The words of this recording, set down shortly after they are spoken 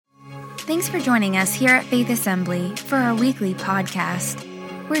Thanks for joining us here at Faith Assembly for our weekly podcast.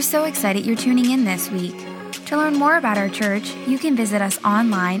 We're so excited you're tuning in this week. To learn more about our church, you can visit us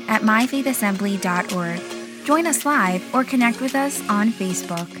online at myfaithassembly.org. Join us live or connect with us on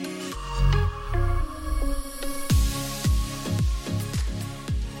Facebook.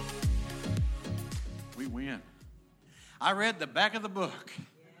 We win. I read the back of the book.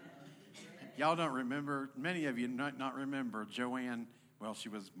 Y'all don't remember, many of you might not remember Joanne. Well, she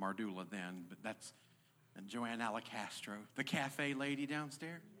was Mardula then, but that's Joanne Alicastro, the cafe lady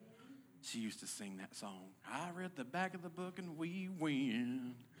downstairs. She used to sing that song. I read the back of the book and we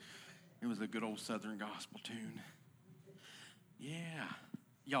win. It was a good old Southern gospel tune. Yeah.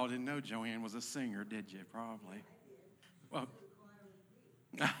 Y'all didn't know Joanne was a singer, did you? Probably. Well,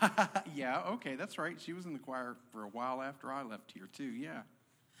 yeah, okay, that's right. She was in the choir for a while after I left here too, yeah.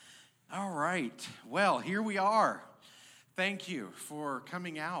 All right. Well, here we are. Thank you for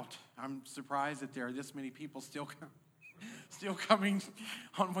coming out. I'm surprised that there are this many people still coming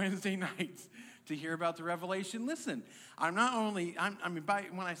on Wednesday nights to hear about the Revelation. Listen, when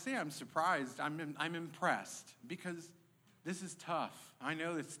I say I'm surprised, I'm impressed because this is tough. I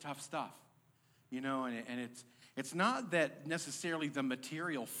know it's tough stuff, and it's not that necessarily the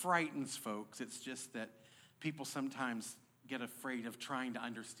material frightens folks. It's just that people sometimes get afraid of trying to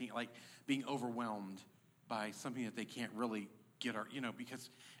understand, like being overwhelmed by something that they can't really get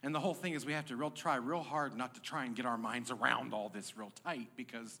and the whole thing is we have to try real hard not to try and get our minds around all this real tight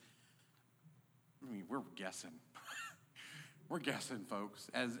because, we're guessing. We're guessing, folks.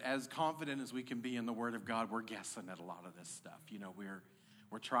 As confident as we can be in the Word of God, we're guessing at a lot of this stuff.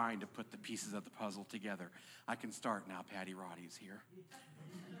 We're trying to put the pieces of the puzzle together. I can start now. Patty Roddy's here.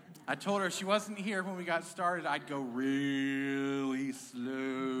 I told her if she wasn't here when we got started, I'd go really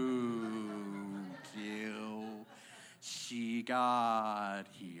slow till she got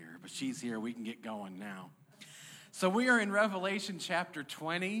here. But she's here. We can get going now. So we are in Revelation chapter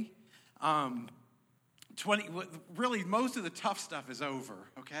 20. 20. Really, most of the tough stuff is over,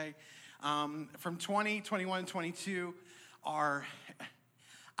 okay? From 20, 21, and 22 are...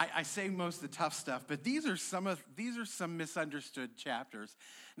 I say most of the tough stuff, but these are some misunderstood chapters.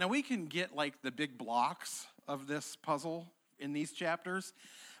 Now we can get like the big blocks of this puzzle in these chapters,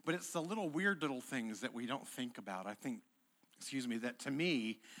 but it's the little weird little things that we don't think about. I think, that to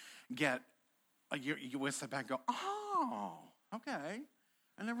me get you would sit back and go, oh, okay.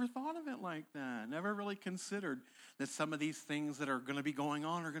 I never thought of it like that. Never really considered that some of these things that are going to be going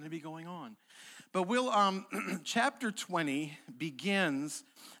on are going to be going on. But we'll chapter 20 begins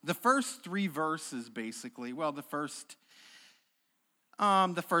the first 3 verses basically. Well, the first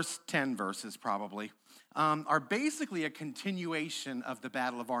 10 verses probably are basically a continuation of the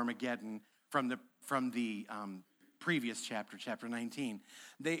Battle of Armageddon from the previous chapter 19.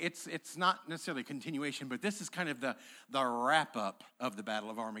 It's not necessarily a continuation, but this is kind of the wrap up of the Battle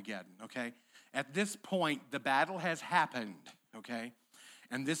of Armageddon, okay? At this point, the battle has happened, okay?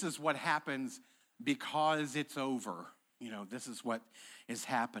 And this is what happens because it's over. This is what is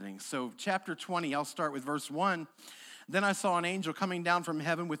happening. So chapter 20, I'll start with verse 1. Then I saw an angel coming down from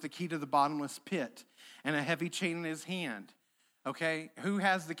heaven with the key to the bottomless pit and a heavy chain in his hand. Okay, who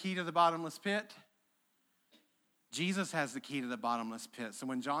has the key to the bottomless pit? Jesus has the key to the bottomless pit. So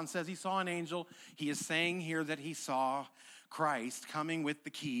when John says he saw an angel, he is saying here that he saw Christ coming with the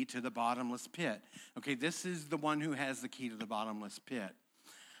key to the bottomless pit. Okay, this is the one who has the key to the bottomless pit.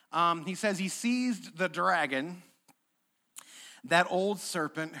 He says he seized the dragon, that old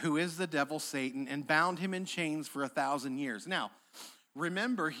serpent who is the devil, Satan, and bound him in chains for 1,000 years. Now,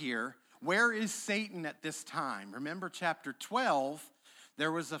 remember here, where is Satan at this time? Remember chapter 12,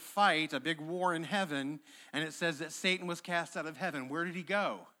 there was a fight, a big war in heaven, and it says that Satan was cast out of heaven. Where did he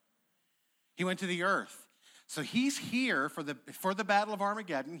go? He went to the earth. So he's here for the Battle of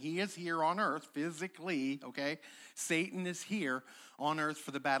Armageddon. He is here on earth physically, okay? Satan is here on earth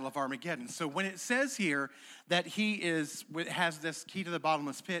for the Battle of Armageddon. So when it says here that he has this key to the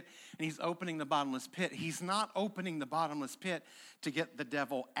bottomless pit and he's opening the bottomless pit, he's not opening the bottomless pit to get the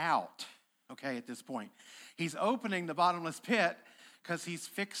devil out, okay, at this point. He's opening the bottomless pit because he's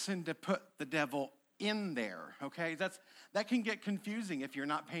fixing to put the devil in there, okay? That can get confusing if you're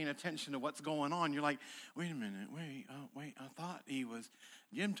not paying attention to what's going on. You're like, wait a minute, I thought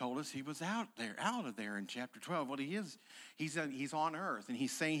Jim told us he was out of there in chapter 12. Well, he's on earth, and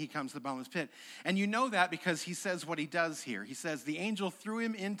he's saying he comes to the bottomless pit. And you know that because he says what he does here. He says the angel threw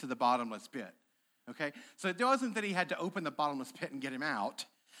him into the bottomless pit, okay? So it wasn't that he had to open the bottomless pit and get him out.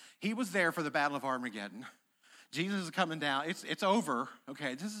 He was there for the Battle of Armageddon. Jesus is coming down. It's over,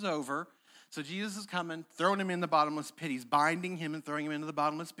 okay? This is over. So Jesus is coming, throwing him in the bottomless pit. He's binding him and throwing him into the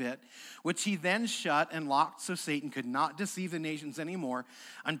bottomless pit, which he then shut and locked so Satan could not deceive the nations anymore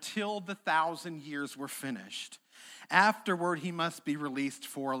until the 1,000 years were finished. Afterward, he must be released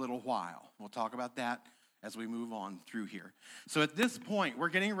for a little while. We'll talk about that as we move on through here. So at this point, we're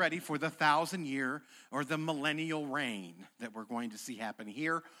getting ready for the 1,000-year or the millennial reign that we're going to see happen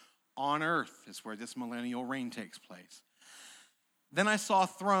here on earth is where this millennial reign takes place. Then I saw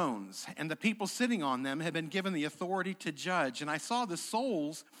thrones, and the people sitting on them had been given the authority to judge. And I saw the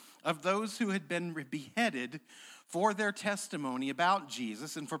souls of those who had been beheaded for their testimony about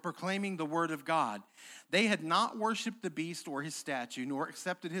Jesus and for proclaiming the word of God. They had not worshipped the beast or his statue, nor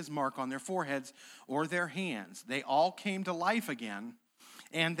accepted his mark on their foreheads or their hands. They all came to life again,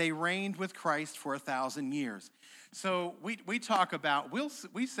 and they reigned with Christ for 1,000 years. So we talk about,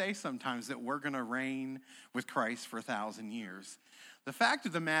 we say sometimes that we're going to reign with Christ for 1,000 years. The fact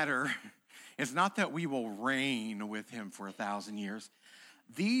of the matter is not that we will reign with him for 1,000 years.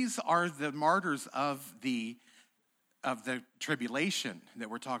 These are the martyrs of the tribulation that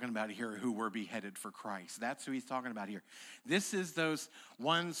we're talking about here who were beheaded for Christ. That's who he's talking about here. This is those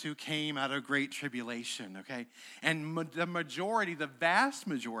ones who came out of great tribulation, okay? And the vast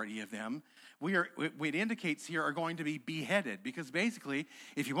majority of them, it indicates here, are going to be beheaded because basically,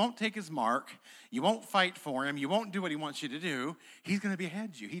 if you won't take his mark, you won't fight for him, you won't do what he wants you to do, he's going to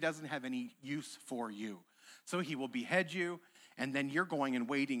behead you. He doesn't have any use for you. So he will behead you, and then you're going and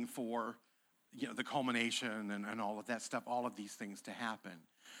waiting for the culmination and all of that stuff, all of these things to happen.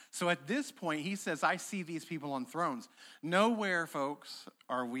 So at this point, he says, I see these people on thrones. Nowhere, folks,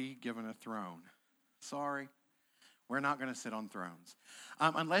 are we given a throne. Sorry, we're not going to sit on thrones.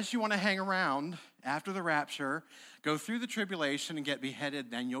 Unless you want to hang around after the rapture, go through the tribulation and get beheaded,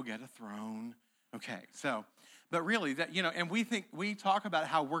 then you'll get a throne. Okay, so, but really, and we talk about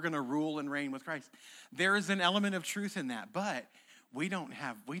how we're going to rule and reign with Christ. There is an element of truth in that, but we don't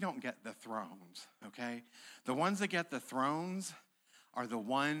get the thrones, okay? The ones that get the thrones are the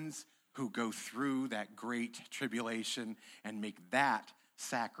ones who go through that great tribulation and make that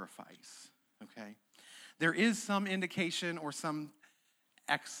sacrifice, okay? There is some indication or some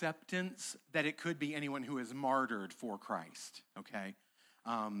acceptance that it could be anyone who is martyred for Christ, okay?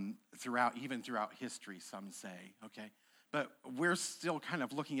 Throughout history, some say, okay? But we're still kind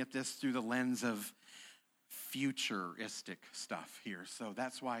of looking at this through the lens of futuristic stuff here. So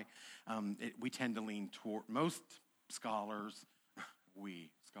that's why we tend to lean toward, most of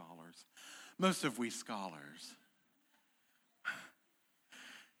we scholars,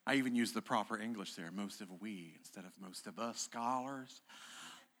 I even use the proper English there, most of we instead of most of us scholars,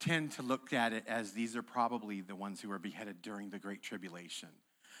 tend to look at it as these are probably the ones who were beheaded during the Great Tribulation.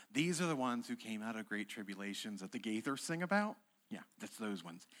 These are the ones who came out of great tribulations that the Gaithers sing about. Yeah, that's those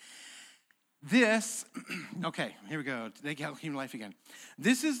ones. This, okay, here we go. They came to life again.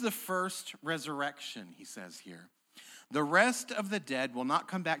 This is the first resurrection, he says here. The rest of the dead will not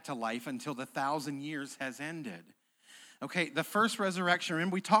come back to life until the 1,000 years has ended. Okay, the first resurrection,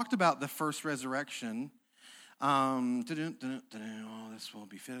 remember we talked about the first resurrection. This will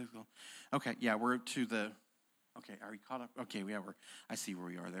be physical. Okay, yeah, we're to the, okay, are we caught up? Okay, I see where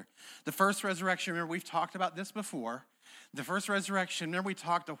we are there. The first resurrection, remember we've talked about this before. The first resurrection, remember we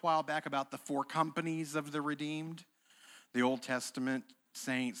talked a while back about the 4 companies of the redeemed? The Old Testament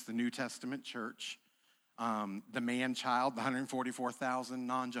saints, the New Testament church, the man-child, the 144,000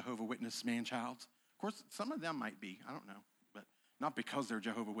 non-Jehovah Witness man-childs. Of course, some of them might be, I don't know, but not because they're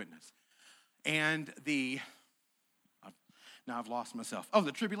Jehovah Witness. And now I've lost myself. Oh,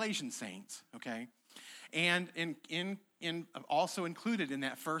 the tribulation saints, okay? And in also included in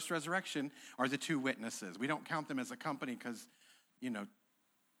that first resurrection are the 2 witnesses. We don't count them as a company because,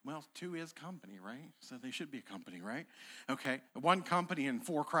 2 is company, right? So they should be a company, right? Okay, 1 company and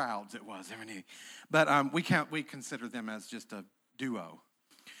 4 crowds it was. But we consider them as just a duo.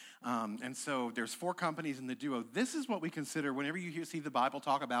 And so there's 4 companies in the duo. This is what we consider whenever you see the Bible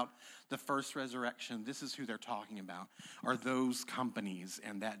talk about the first resurrection, this is who they're talking about, are those companies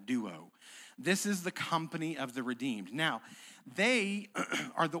and that duo. This is the company of the redeemed. Now, they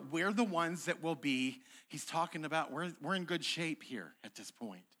we're the ones that will be, he's talking about, we're in good shape here at this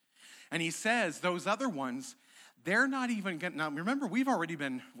point. And he says those other ones, they're not even getting, now remember, we've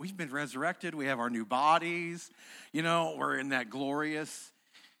been resurrected. We have our new bodies. We're in that glorious,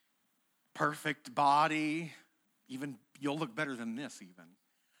 perfect body. Even, you'll look better than this even.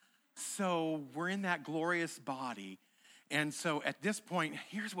 So we're in that glorious body. And so at this point,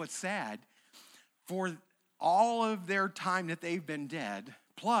 here's what's sad. For all of their time that they've been dead,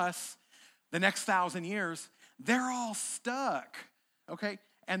 plus the next 1,000 years, they're all stuck, okay?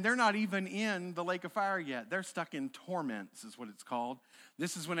 And they're not even in the lake of fire yet. They're stuck in torments, is what it's called.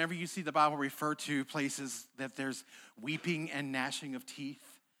 This is whenever you see the Bible refer to places that there's weeping and gnashing of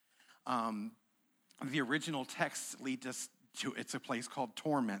teeth. The original text leads us to, it's a place called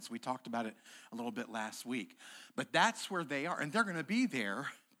torments. We talked about it a little bit last week. But that's where they are, and they're going to be there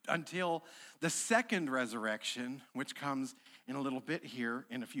until the second resurrection, which comes in a little bit here,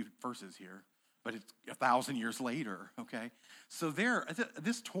 in a few verses here, but it's 1,000 years later, okay? So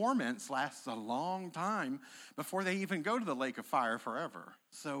this torments lasts a long time before they even go to the lake of fire forever.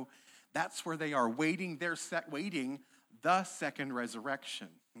 So that's where they are waiting. They're waiting the second resurrection,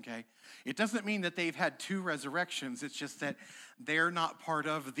 okay? It doesn't mean that they've had two resurrections. It's just that they're not part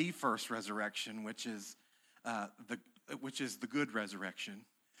of the first resurrection, which is the good resurrection.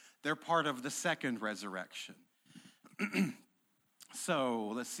 They're part of the second resurrection.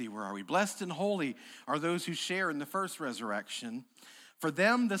 So let's see, where are we? Blessed and holy are those who share in the first resurrection. For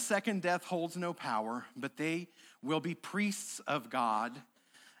them, the second death holds no power, but they will be priests of God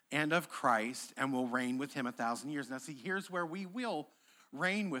and of Christ and will reign with him 1,000 years. Now see, here's where we will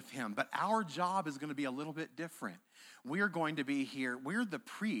reign with him, but our job is going to be a little bit different. We're going to be here. We're the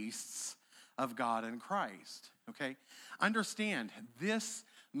priests of God and Christ, okay? Understand, this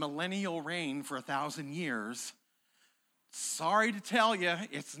millennial reign for 1,000 years, sorry to tell you,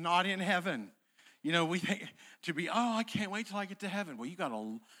 it's not in heaven. You know, we think to be, I can't wait till I get to heaven. Well, you've got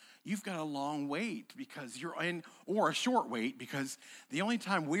a long wait because you're in, or a short wait, because the only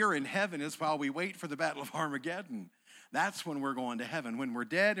time we're in heaven is while we wait for the Battle of Armageddon. That's when we're going to heaven. When we're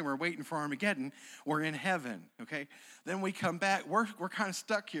dead and we're waiting for Armageddon, we're in heaven, okay? Then we come back. We're kind of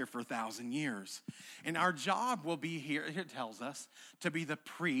stuck here for 1,000 years. And our job will be here, it tells us, to be the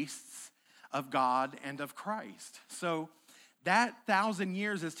priests of God and of Christ. So that 1,000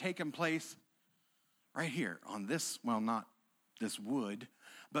 years has taken place right here on this, well, not this wood,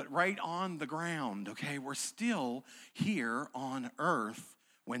 but right on the ground, okay? We're still here on earth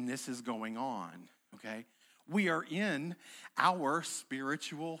when this is going on, okay? We are in our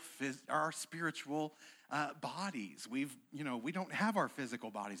spiritual bodies. We don't have our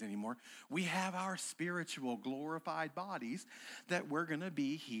physical bodies anymore. We have our spiritual glorified bodies that we're going to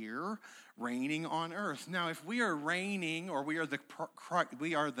be here reigning on earth. Now, if we are reigning, or we are the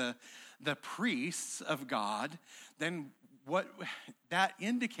priests of God, then what that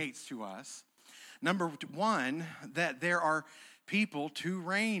indicates to us, number one, that there are people to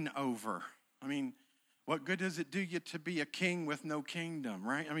reign over. I mean, what good does it do you to be a king with no kingdom,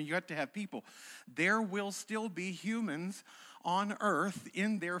 right? I mean, you have to have people. There will still be humans on earth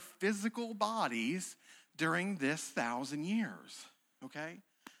in their physical bodies during this 1,000 years, okay?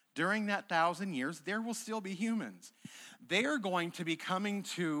 During that 1,000 years, there will still be humans. They are going to be coming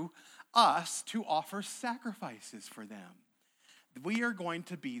to us to offer sacrifices for them. We are going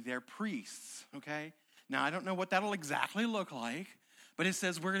to be their priests, okay? Now, I don't know what that'll exactly look like, but it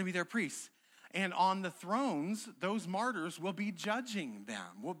says we're going to be their priests. And on the thrones, those martyrs will be judging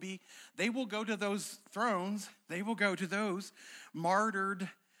them. They will go to those thrones. They will go to those martyred,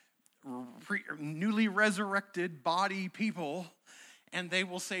 newly resurrected body people, and they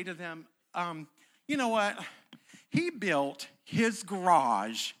will say to them, you know what? He built his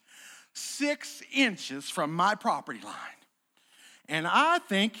garage 6 inches from my property line. And I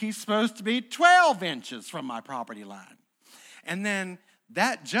think he's supposed to be 12 inches from my property line. And then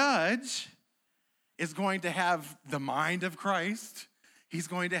that judge is going to have the mind of Christ. He's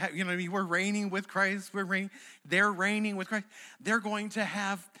going to have, we're reigning with Christ. They're reigning with Christ. They're going to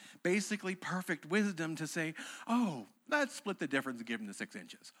have basically perfect wisdom to say, let's split the difference and give them the 6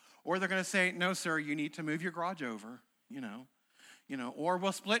 inches. Or they're going to say, no, sir, you need to move your garage over, or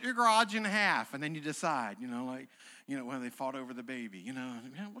we'll split your garage in half, and then you decide, when they fought over the baby,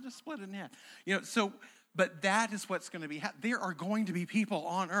 we'll just split it in half. But that is what's going to be. There are going to be people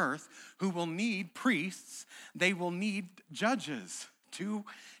on earth who will need priests. They will need judges to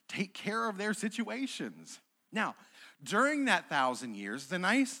take care of their situations. Now, during that 1,000 years, the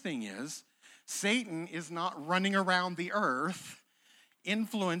nice thing is Satan is not running around the earth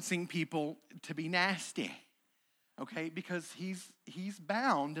influencing people to be nasty, okay? Because he's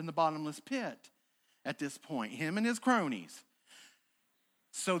bound in the bottomless pit at this point, him and his cronies.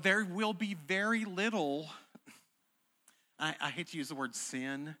 So there will be very little, I hate to use the word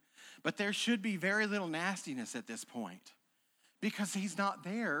sin, but there should be very little nastiness at this point because he's not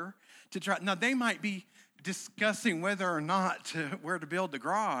there to try. Now, they might be discussing whether or not where to build the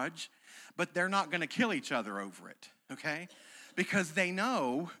garage, but they're not going to kill each other over it, okay? Because they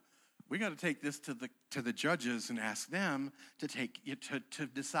know we got to take this to the judges and ask them to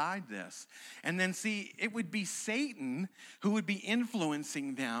decide this. And then see, it would be Satan who would be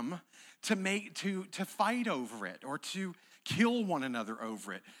influencing them to fight over it or to kill one another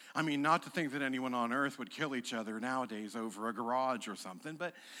over it. I mean, not to think that anyone on earth would kill each other nowadays over a garage or something,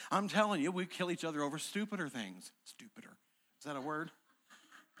 but I'm telling you, we kill each other over stupider things. Stupider. Is that a word?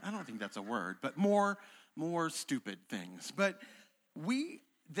 I don't think that's a word, but more stupid things. But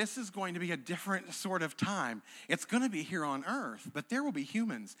this is going to be a different sort of time. It's going to be here on earth, but there will be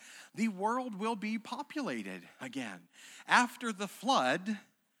humans. The world will be populated again. After the flood,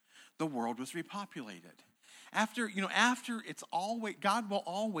 the world was repopulated. After it's always, God will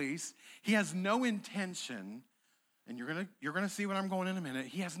always, he has no intention, and you're gonna see what I'm going in a minute.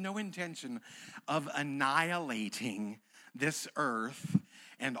 He has no intention of annihilating this earth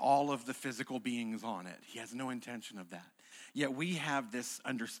and all of the physical beings on it. He has no intention of that. Yet we have this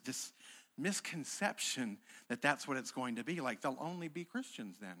misconception that that's what it's going to be. Like, they'll only be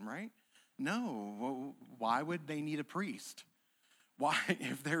Christians then, right? No. Well, why would they need a priest? Why,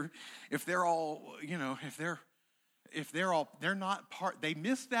 if they're all, they're not part, they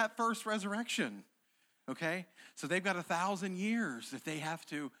missed that first resurrection, okay? So they've got 1,000 years that they have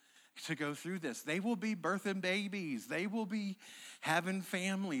to go through this. They will be birthing babies. They will be having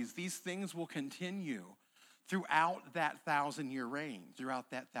families. These things will continue throughout that 1,000-year reign, throughout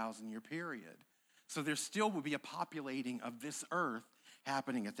that 1,000-year period. So there still will be a populating of this earth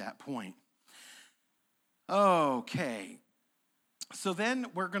happening at that point. Okay. So then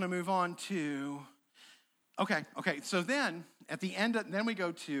we're going to move on to, okay. So then at the end, then we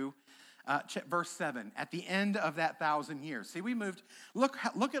go to verse 7. At the end of that 1,000 years. See, we moved, look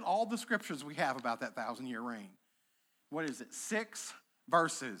at all the scriptures we have about that 1,000-year reign. What is it? 6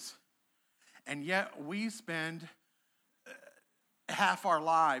 verses. And yet we spend half our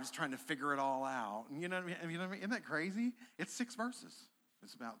lives trying to figure it all out. You know what I mean? Isn't that crazy? It's 6 verses.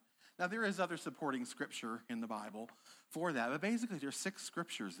 It's about. Now, there is other supporting scripture in the Bible for that, but basically there's 6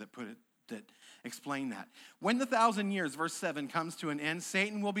 scriptures that explain that. When the 1,000 years, verse 7, comes to an end,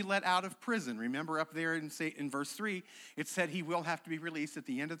 Satan will be let out of prison. Remember up there in verse 3, it said he will have to be released at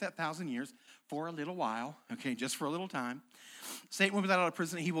the end of that 1,000 years for a little while, okay, just for a little time. Satan will be let out of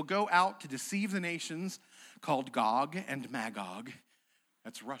prison. He will go out to deceive the nations called Gog and Magog.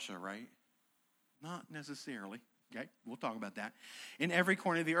 That's Russia, right? Not necessarily. Okay, we'll talk about that. In every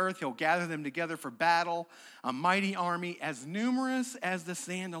corner of the earth, he'll gather them together for battle, a mighty army as numerous as the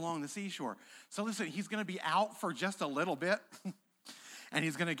sand along the seashore. So listen, he's going to be out for just a little bit, and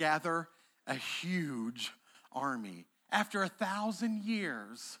he's going to gather a huge army. After 1,000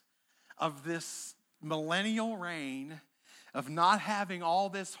 years of this millennial reign, of not having all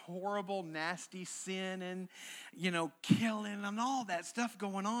this horrible, nasty sin and, killing and all that stuff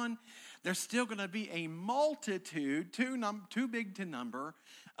going on, there's still going to be a multitude, too big to number,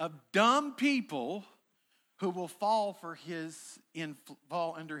 of dumb people who will fall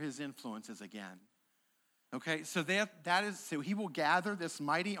under his influences again. Okay, so so he will gather this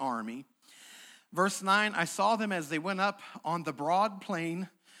mighty army. Verse 9, I saw them as they went up on the broad plain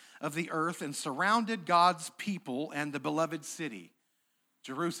of the earth and surrounded God's people and the beloved city,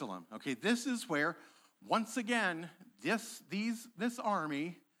 Jerusalem. Okay, this is where, once again, this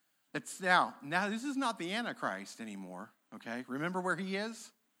army, it's now this is not the Antichrist anymore, okay? Remember where he is?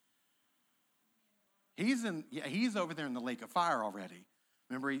 He's over there in the lake of fire already.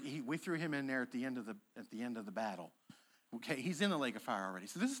 Remember, we threw him in there at the end of the battle. Okay, he's in the lake of fire already.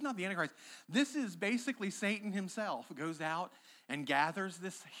 So this is not the Antichrist. This is basically Satan himself who goes out and gathers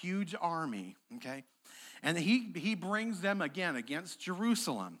this huge army, okay? And he brings them again against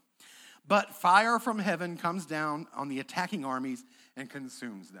Jerusalem. But fire from heaven comes down on the attacking armies and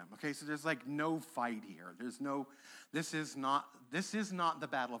consumes them. Okay, so there's like no fight here. This is not the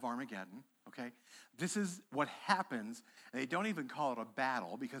Battle of Armageddon, okay? This is what happens. They don't even call it a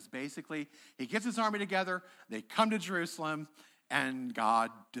battle because basically he gets his army together, they come to Jerusalem, and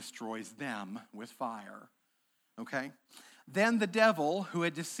God destroys them with fire, okay? Then the devil who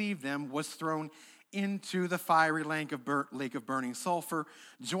had deceived them was thrown into the fiery lake of burning sulfur,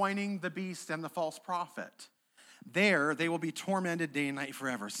 joining the beast and the false prophet. There they will be tormented day and night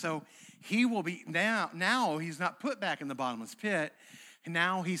forever. So he will be, now he's not put back in the bottomless pit.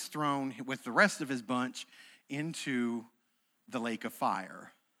 Now he's thrown with the rest of his bunch into the lake of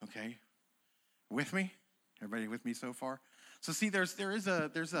fire. Okay? With me? Everybody with me so far? So see, there's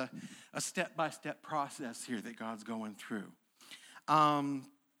a step-by-step process here that God's going through. Where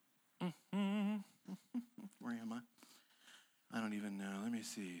am I? I don't even know. Let me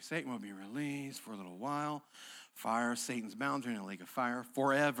see. Satan will be released for a little while fire. Satan's boundary in a lake of fire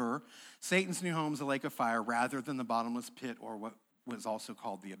forever. Satan's new home is a lake of fire rather than the bottomless pit, or what was also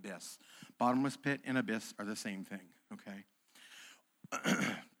called the abyss. Bottomless pit and abyss are the same thing, okay?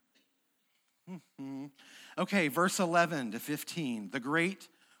 Okay, verse 11 to 15. The great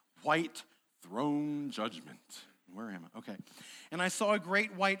white throne judgment. Where am I? Okay. And I saw a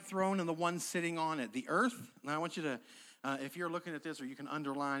great white throne and the one sitting on it. The earth, now I want you to, if you're looking at this, or you can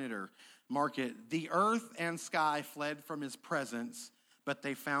underline it or mark it, the earth and sky fled from his presence, but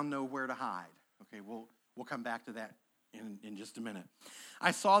they found nowhere to hide. Okay, we'll come back to that in just a minute.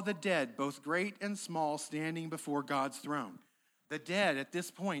 I saw the dead, both great and small, standing before God's throne. The dead at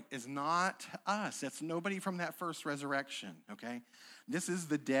this point is not us. It's nobody from that first resurrection, okay? This is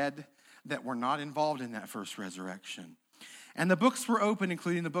the dead that were not involved in that first resurrection. And the books were opened,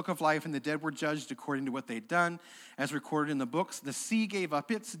 including the book of life, and the dead were judged according to what they'd done, as recorded in the books. The sea gave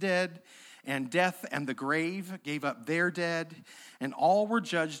up its dead, and death and the grave gave up their dead, and all were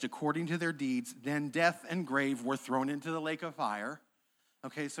judged according to their deeds. Then death and grave were thrown into the lake of fire.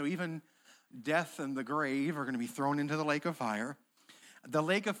 Okay, so even death and the grave are going to be thrown into the lake of fire. The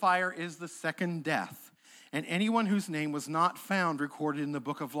lake of fire is the second death, and anyone whose name was not found recorded in the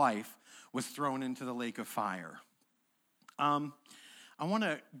book of life was thrown into the lake of fire. I want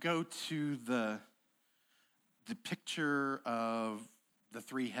to go to the picture of the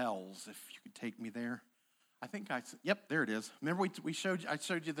three hells, if you could take me there. Yep, there it is. Remember I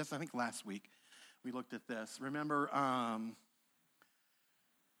showed you this, I think, last week. We looked at this. Remember,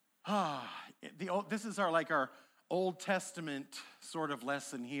 this is our Old Testament sort of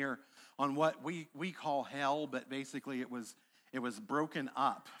lesson here on what we call hell, but basically it was broken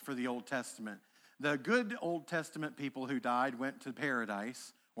up for the Old Testament. The good Old Testament people who died went to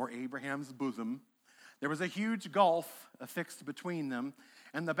paradise, or Abraham's bosom. There was a huge gulf affixed between them,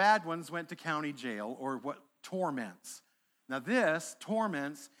 and the bad ones went to county jail, or what torments. Now this,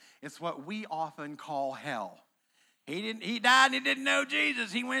 torments, is what we often call hell. He died and he didn't know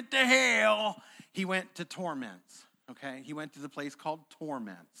Jesus. He went to hell. He went to torments, okay? He went to the place called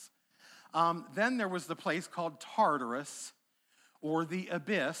torments. Then there was the place called Tartarus, or the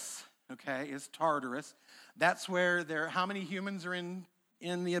abyss, okay, is Tartarus. That's where how many humans are in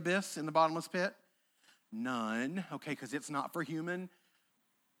the abyss, in the bottomless pit? None, okay, because it's not for human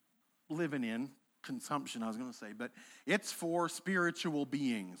living in, consumption, I was going to say, but it's for spiritual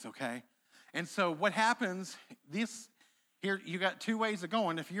beings, okay? And so what happens, here you got two ways of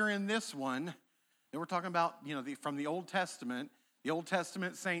going. If you're in this one, and we're talking about, from the Old Testament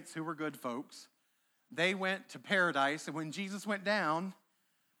saints who were good folks, they went to paradise, and when Jesus went down,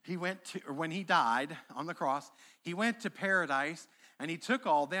 when he died on the cross, he went to paradise, and he took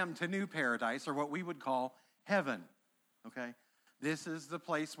all them to new paradise, or what we would call heaven, okay? This is the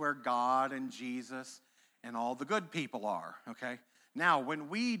place where God and Jesus and all the good people are, okay? Now, when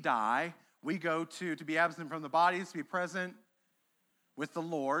we die, we go to be absent from the bodies, to be present with the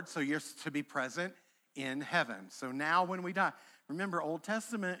Lord, so you're to be present in heaven. So now when we die, remember Old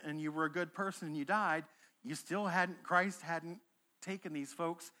Testament, and you were a good person and you died, Christ hadn't taken these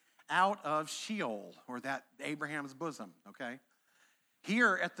folks out of Sheol, or that Abraham's bosom, okay?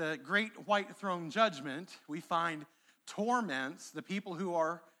 Here at the great white throne judgment, we find torments, the people who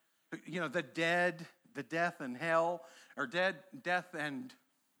are, the dead, the death and hell, or death and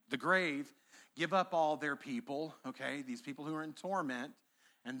the grave, give up all their people, okay? These people who are in torment,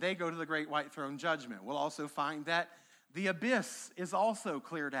 and they go to the great white throne judgment. We'll also find that the abyss is also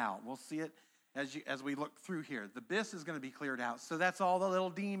cleared out. We'll see it as we look through here. The abyss is going to be cleared out. So that's all the little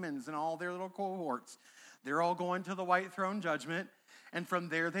demons and all their little cohorts. They're all going to the white throne judgment, and from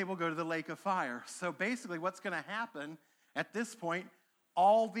there they will go to the lake of fire. So basically what's going to happen at this point,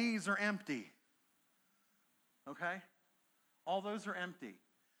 all these are empty. Okay? All those are empty.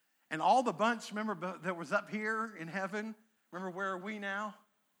 And all the bunch, remember, that was up here in heaven, remember, where are we now?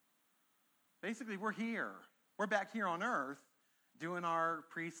 Basically, we're here. We're back here on earth doing our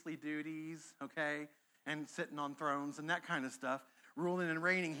priestly duties, okay, and sitting on thrones and that kind of stuff, ruling and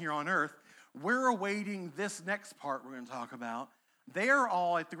reigning here on earth. We're awaiting this next part we're going to talk about. They're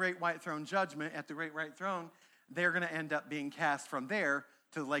all at the great white throne judgment, at the great white throne. They're going to end up being cast from there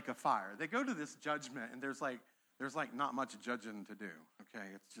to the lake of fire. They go to this judgment, and there's not much judging to do, okay?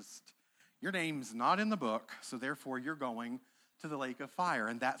 It's just, your name's not in the book, so therefore you're going to the lake of fire.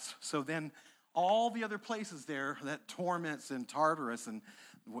 And so then all the other places there, that torments and Tartarus and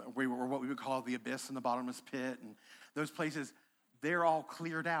what we would call the abyss and the bottomless pit, and those places, they're all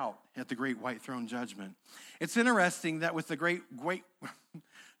cleared out at the great white throne judgment. It's interesting that with the great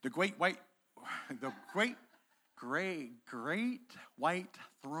great white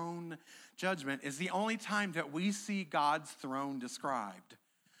throne judgment is the only time that we see God's throne described.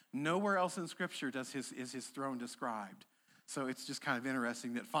 Nowhere else in Scripture is his throne described. So it's just kind of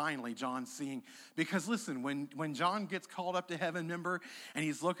interesting that finally John's seeing, because listen, when John gets called up to heaven, remember, and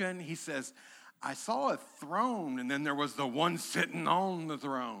he's looking, he says, I saw a throne, and then there was the one sitting on the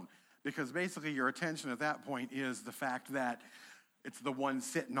throne. Because basically your attention at that point is the fact that it's the one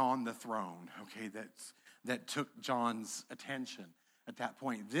sitting on the throne, okay, that took John's attention at that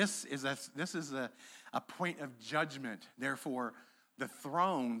point. This is a point of judgment. Therefore, the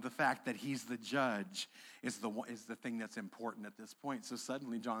throne, the fact that he's the judge, is the thing that's important at this point. So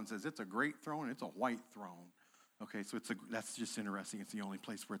suddenly John says, it's a great throne, it's a white throne. Okay, so that's just interesting. It's the only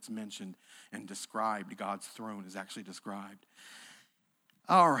place where it's mentioned and described. God's throne is actually described.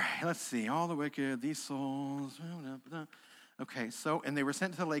 All right, let's see. All the wicked, these souls. Okay, so, and they were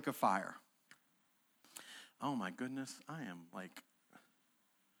sent to the lake of fire. Oh my goodness, I am like,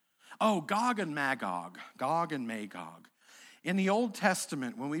 Gog and Magog. Gog and Magog. In the Old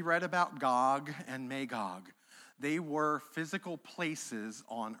Testament, when we read about Gog and Magog, they were physical places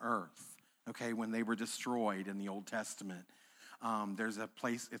on earth, okay, when they were destroyed in the Old Testament. There's a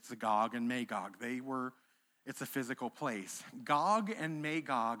place, it's the Gog and Magog. It's a physical place. Gog and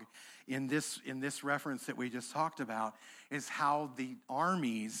Magog, in this reference that we just talked about, is how the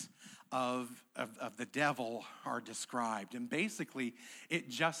armies of the devil are described. And basically, it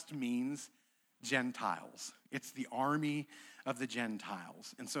just means Gentiles. It's the army of the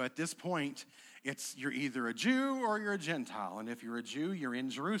Gentiles. And so at this point, you're either a Jew or you're a Gentile. And if you're a Jew, you're in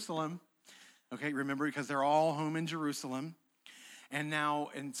Jerusalem. Okay, remember, because they're all home in Jerusalem.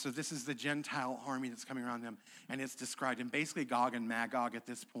 And so this is the Gentile army that's coming around them, and it's described. And basically, Gog and Magog at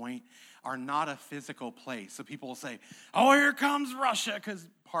this point are not a physical place. So people will say, oh, here comes Russia, because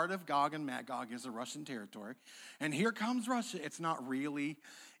part of Gog and Magog is a Russian territory. And here comes Russia. It's not really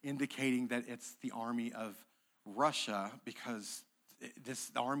indicating that it's the army of Russia, because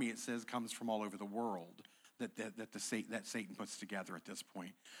this army, it says, comes from all over the world that Satan puts together at this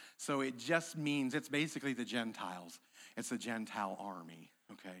point. So it just means it's basically the Gentiles. It's a Gentile army,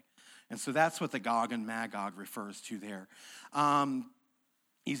 okay? And so that's what the Gog and Magog refers to there.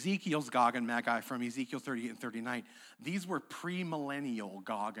 Ezekiel's Gog and Magog from Ezekiel 38 and 39, these were premillennial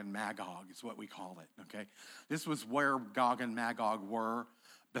Gog and Magog is what we call it, okay? This was where Gog and Magog were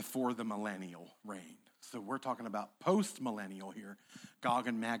before the millennial reign. So we're talking about post-millennial here. Gog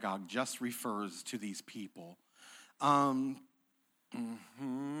and Magog just refers to these people. Fire,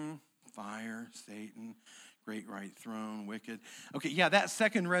 Satan, great white throne, wicked. Okay, yeah, that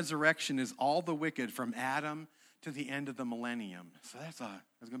second resurrection is all the wicked from Adam to the end of the millennium. So there's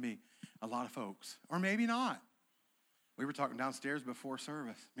going to be a lot of folks. Or maybe not. We were talking downstairs before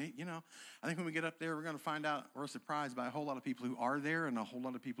service. I think when we get up there, we're going to find out, we're surprised by a whole lot of people who are there and a whole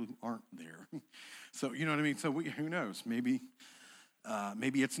lot of people who aren't there. So, you know what I mean? So who knows? Maybe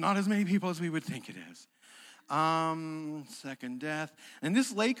it's not as many people as we would think it is. Second death. And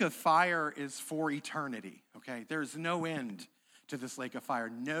this lake of fire is for eternity, okay? There's no end to this lake of fire.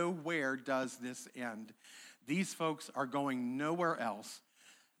 Nowhere does this end. These folks are going nowhere else.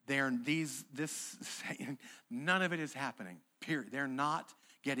 None of it is happening, period. They're not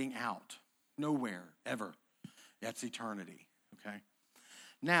getting out. Nowhere, ever. That's eternity, okay?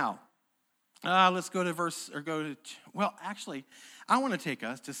 Now, let's go to actually, I want to take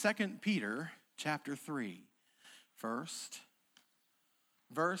us to 2 Peter chapter 3 first.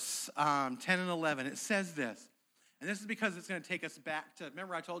 Verse 10 and 11, it says this. And this is because it's going to take us back to,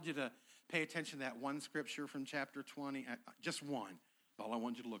 remember I told you to pay attention to that one scripture from chapter 20, just one. All I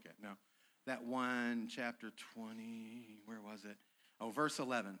want you to look at. No, that one, chapter 20, where was it? Oh, verse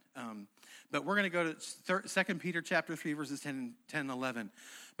 11. But we're going to go to 2 Peter chapter 3, verses 10 and 11.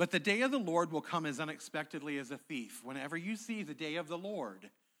 But the day of the Lord will come as unexpectedly as a thief. Whenever you see the day of the Lord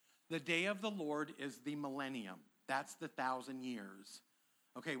is the millennium. That's the 1,000 years.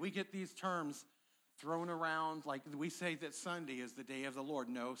 Okay, we get these terms thrown around like we say that Sunday is the day of the Lord.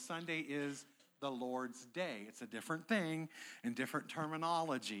 No, Sunday is the Lord's day. It's a different thing and different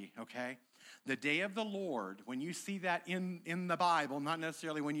terminology, okay? The day of the Lord, when you see that in the Bible, not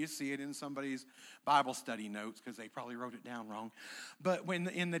necessarily when you see it in somebody's Bible study notes, because they probably wrote it down wrong, but when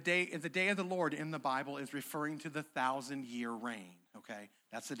the day of the Lord in the Bible is referring to the 1,000-year reign, okay?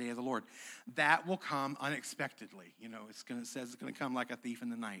 That's the day of the Lord. That will come unexpectedly. It says it's going to come like a thief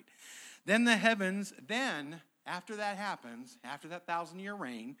in the night. Then after that happens, after that 1,000-year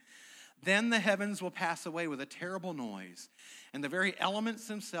reign, then the heavens will pass away with a terrible noise, and the very elements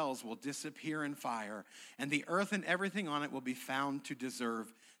themselves will disappear in fire, and the earth and everything on it will be found to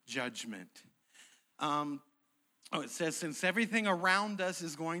deserve judgment. it says, since everything around us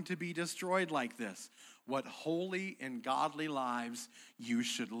is going to be destroyed like this, what holy and godly lives you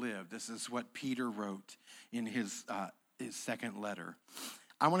should live. This is what Peter wrote in his second letter.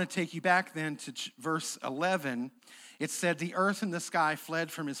 I want to take you back then to verse 11. It said, the earth and the sky fled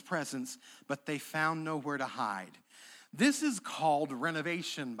from his presence, but they found nowhere to hide. This is called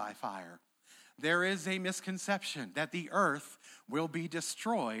renovation by fire. There is a misconception that the earth will be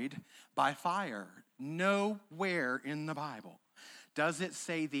destroyed by fire. Nowhere in the Bible does it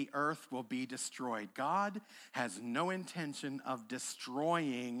say the earth will be destroyed. God has no intention of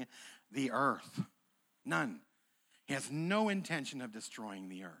destroying the earth. None. He has no intention of destroying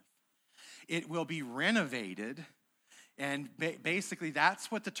the earth. It will be renovated, and basically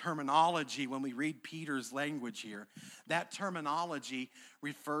that's what the terminology, when we read Peter's language here, that terminology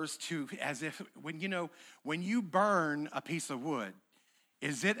refers to as if, when you burn a piece of wood,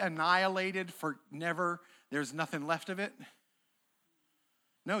 is it annihilated for never, there's nothing left of it?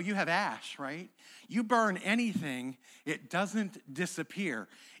 No, you have ash, right? You burn anything, it doesn't disappear.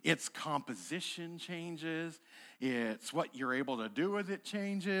 Its composition changes. It's what you're able to do with it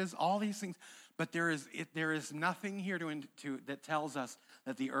changes. All these things. But there is nothing here that tells us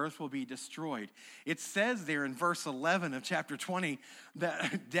that the earth will be destroyed. It says there in verse 11 of chapter 20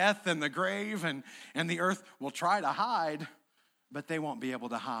 that death and the grave and the earth will try to hide, but they won't be able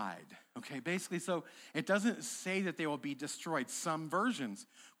to hide. Okay, basically, so it doesn't say that they will be destroyed. Some versions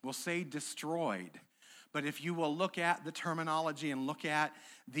will say destroyed. But if you will look at the terminology and look at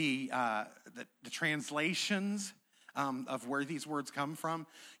the translations of where these words come from,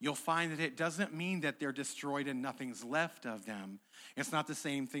 you'll find that it doesn't mean that they're destroyed and nothing's left of them. It's not the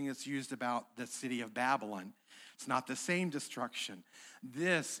same thing that's used about the city of Babylon. It's not the same destruction.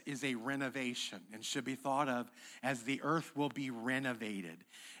 This is a renovation and should be thought of as the earth will be renovated.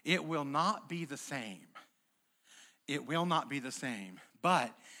 It will not be the same. It will not be the same,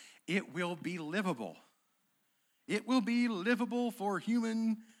 but it will be livable. It will be livable for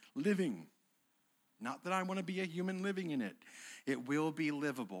human living. Not that I want to be a human living in it. It will be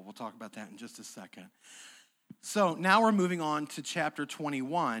livable. We'll talk about that in just a second. So now we're moving on to chapter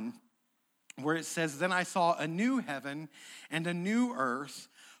 21, where it says, then I saw a new heaven and a new earth.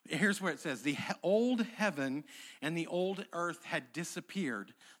 Here's where it says, the old heaven and the old earth had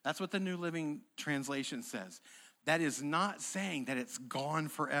disappeared. That's what the New Living Translation says. That is not saying that it's gone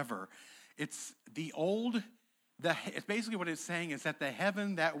forever. It's basically what it's saying is that the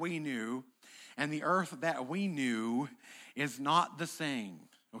heaven that we knew and the earth that we knew is not the same,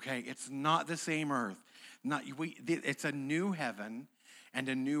 okay? It's not the same earth. It's a new heaven and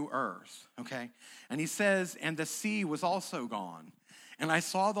a new earth, okay? And he says, and the sea was also gone. And I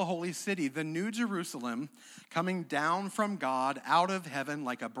saw the holy city, the new Jerusalem, coming down from God out of heaven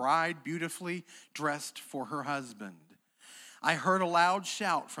like a bride beautifully dressed for her husband. I heard a loud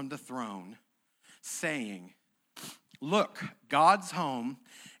shout from the throne saying, look, God's home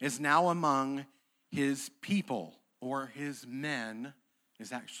is now among his people, or his men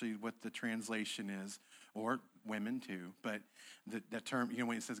is actually what the translation is, or women too, but the term,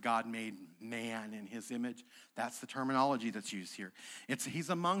 when it says God made man in his image, that's the terminology that's used here. He's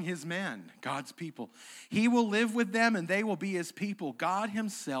among his men, God's people. He will live with them and they will be his people. God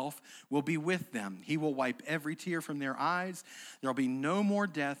himself will be with them. He will wipe every tear from their eyes. There'll be no more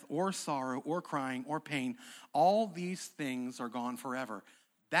death or sorrow or crying or pain. All these things are gone forever.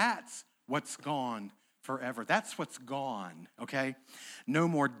 That's what's gone forever. That's what's gone, okay? No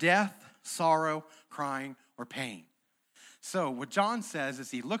more death, sorrow, crying, or pain. So what John says is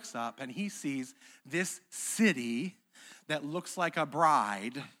he looks up and he sees this city that looks like a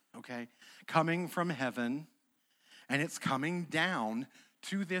bride, okay, coming from heaven, and it's coming down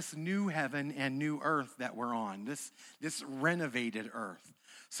to this new heaven and new earth that we're on, this renovated earth.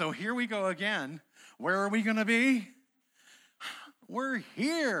 So here we go again. Where are we going to be? We're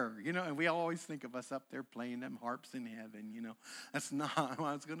here, and we always think of us up there playing them harps in heaven, That's not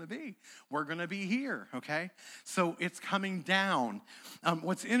what it's going to be. We're going to be here, okay? So it's coming down.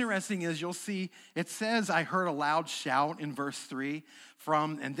 What's interesting is you'll see, it says, I heard a loud shout in verse 3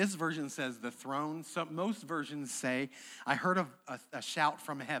 and this version says the throne. So most versions say, I heard a shout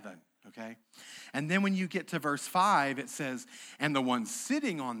from heaven, okay? And then when you get to verse 5, it says, and the one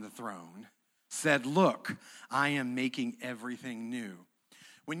sitting on the throne said, look, I am making everything new.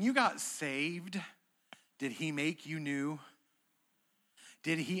 When you got saved, did he make you new?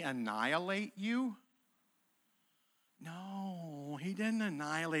 Did he annihilate you? No, he didn't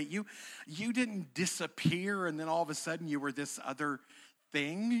annihilate you. You didn't disappear and then all of a sudden you were this other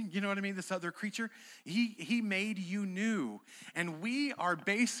thing, you know what I mean? This other creature. He made you new. And we are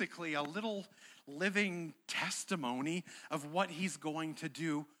basically a little living testimony of what he's going to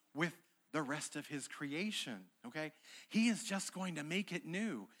do with the rest of his creation, okay? He is just going to make it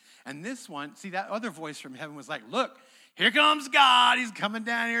new. And this one, see, that other voice from heaven was like, look, here comes God. He's coming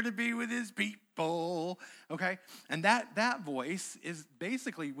down here to be with his people, okay? And that voice is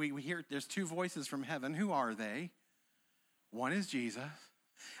basically, we hear, there's two voices from heaven. Who are they? One is Jesus.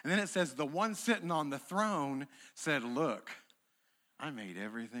 And then it says, the one sitting on the throne said, look, I made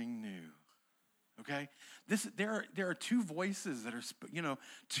everything new, okay? There are two voices that are,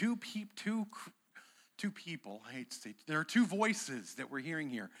 two people, I hate to say, there are two voices that we're hearing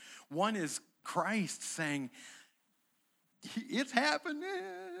here. One is Christ saying, it's happening.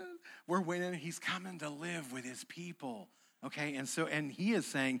 We're winning. He's coming to live with his people, okay? And he is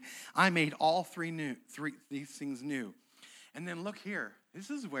saying, I made all these things new. And then look here. This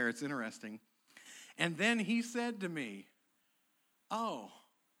is where it's interesting. And then he said to me, oh,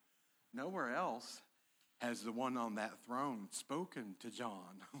 nowhere else has the one on that throne spoken to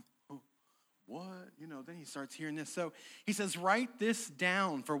John. What? Then he starts hearing this. So he says, write this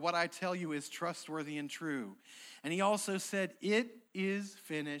down, for what I tell you is trustworthy and true. And he also said, it is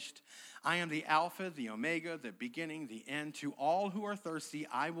finished. I am the Alpha, the Omega, the beginning, the end. To all who are thirsty,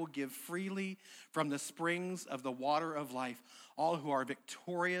 I will give freely from the springs of the water of life. All who are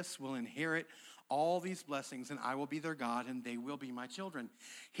victorious will inherit all these blessings, and I will be their God, and they will be my children.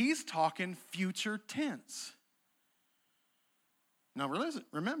 He's talking future tense. Now,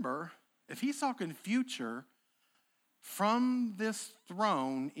 remember, if he's talking future, from this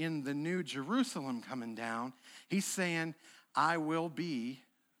throne in the new Jerusalem coming down, he's saying, I will be,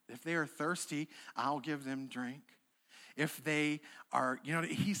 if they are thirsty, I'll give them drink. If they are,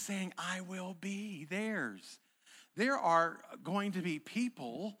 he's saying, I will be theirs. There are going to be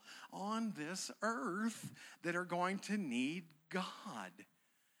people on this earth that are going to need God.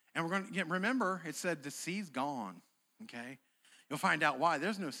 And we're going to remember, it said the sea's gone, okay? You'll find out why.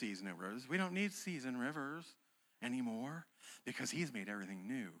 There's no seas and no rivers. We don't need seas and rivers anymore because he's made everything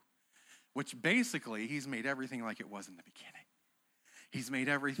new, which basically he's made everything like it was in the beginning. He's made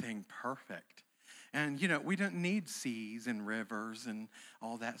everything perfect. And, we didn't need seas and rivers and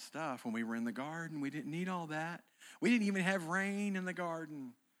all that stuff. When we were in the garden, we didn't need all that. We didn't even have rain in the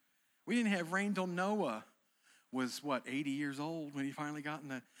garden. We didn't have rain till Noah was, 80 years old when he finally got in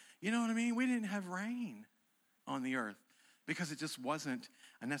the, you know what I mean? We didn't have rain on the earth because it just wasn't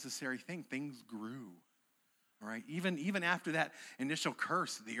a necessary thing. Things grew, all right? Even after that initial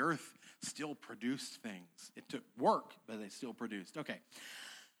curse, the earth still produced things. It took work, but they still produced. Okay.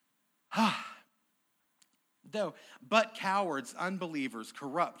 But cowards, unbelievers,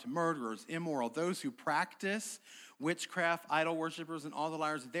 corrupt, murderers, immoral, those who practice witchcraft, idol worshipers, and all the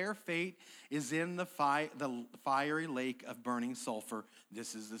liars, their fate is in the fiery lake of burning sulfur.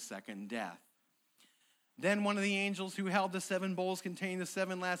 This is the second death. Then one of the angels who held the 7 bowls containing the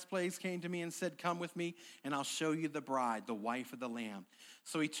 7 last plagues came to me and said, come with me, and I'll show you the bride, the wife of the Lamb.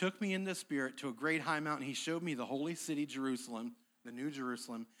 So he took me in the spirit to a great high mountain. He showed me the holy city, Jerusalem, the new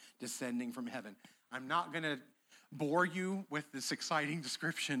Jerusalem, descending from heaven. I'm not going to bore you with this exciting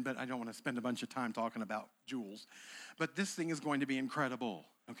description, but I don't want to spend a bunch of time talking about jewels. But this thing is going to be incredible,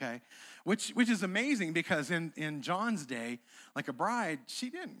 okay? Which is amazing because in John's day, like a bride, she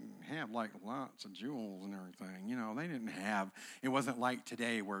didn't have like lots of jewels and everything. They didn't have, it wasn't like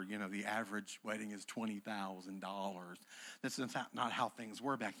today where, the average wedding is $20,000. That's not how things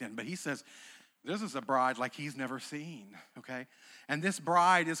were back then. But he says, this is a bride like he's never seen, okay? And this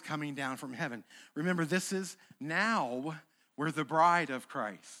bride is coming down from heaven. Remember, this is now we're the bride of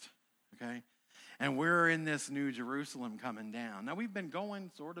Christ, okay? And we're in this new Jerusalem coming down. Now, we've been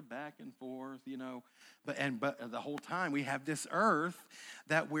going sort of back and forth, but the whole time we have this earth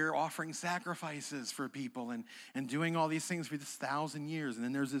that we're offering sacrifices for people and doing all these things for this 1,000 years. And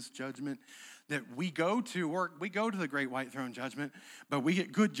then there's this judgment that we go to, or we go to the great white throne judgment, but we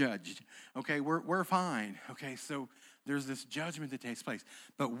get good judged, okay? We're fine, okay? So there's this judgment that takes place.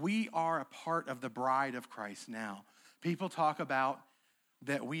 But we are a part of the bride of Christ now. People talk about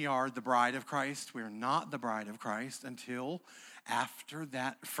that we are the bride of Christ. We're not the bride of Christ until after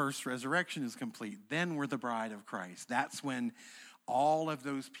that first resurrection is complete. Then we're the bride of Christ. That's when all of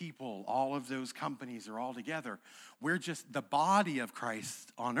those people, all of those companies are all together. We're just the body of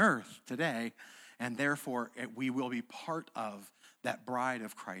Christ on earth today, and therefore we will be part of that bride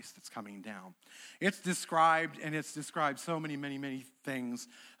of Christ that's coming down. It's described so many things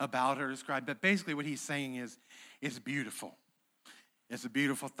about her described, but basically what he's saying is it's beautiful. It's a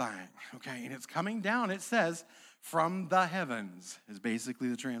beautiful thing, okay? And it's coming down, it says, from the heavens is basically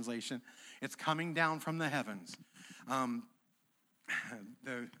the translation. It's coming down from the heavens.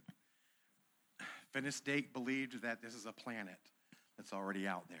 Finis Dake believed that this is a planet that's already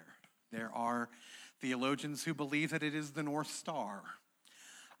out there. There are theologians who believe that it is the North Star.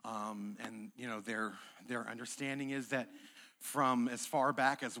 And, their understanding is that from as far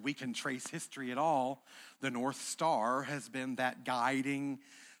back as we can trace history at all, the North Star has been that guiding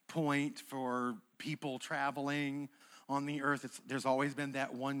point for people traveling on the earth. There's always been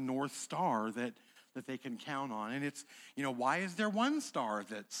that one North Star that they can count on. And it's, why is there one star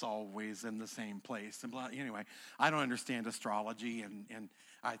that's always in the same place? And anyway, I don't understand astrology, and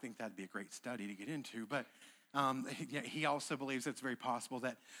I think that'd be a great study to get into. But he also believes it's very possible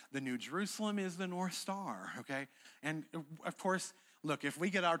that the New Jerusalem is the North Star, okay? And of course, look, if we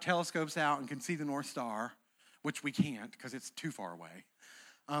get our telescopes out and can see the North Star, which we can't because it's too far away,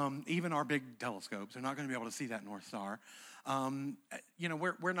 even our big telescopes are not going to be able to see that North Star.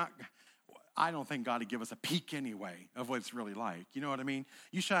 We're not... I don't think God would give us a peek anyway of what it's really like. You know what I mean?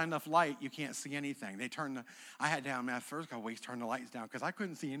 You shine enough light, you can't see anything. I had down my first couple weeks, turn the lights down because I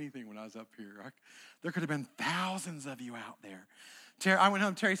couldn't see anything when I was up here. There could have been thousands of you out there. I went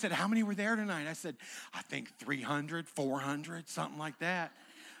home, Terry said, how many were there tonight? I said, I think 300, 400, something like that.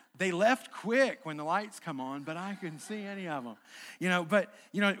 They left quick when the lights come on, but I couldn't see any of them.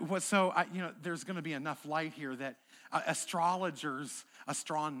 There's going to be enough light here that astronomers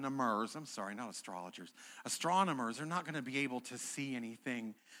are not going to be able to see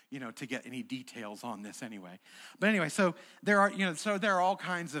anything, to get any details on this anyway. But anyway, so there are all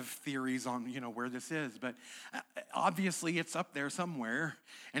kinds of theories on, where this is, but obviously it's up there somewhere,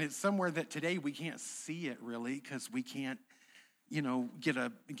 and it's somewhere that today we can't see it really because we can't,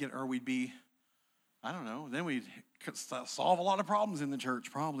 we'd be, I don't know, then we'd solve a lot of problems in the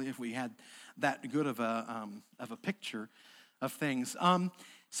church probably if we had that good of a picture of things.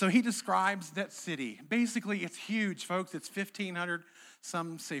 So he describes that city. Basically, it's huge, folks. It's 1,500,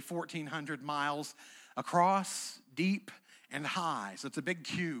 some say 1,400 miles across, deep, and high. So it's a big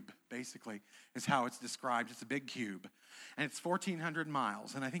cube, basically, is how it's described. It's a big cube. And it's 1,400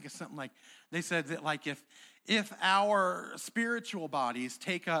 miles. And I think it's something like, they said that like if our spiritual bodies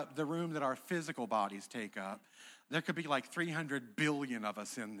take up the room that our physical bodies take up, there could be like 300 billion of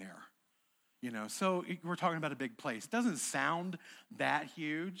us in there. So we're talking about a big place. Doesn't sound that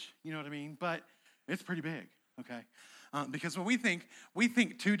huge, you know what I mean? But it's pretty big, okay? Because when we think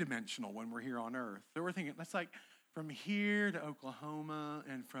two-dimensional when we're here on earth. So we're thinking, that's like from here to Oklahoma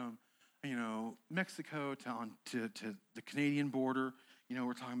and from, Mexico to the Canadian border.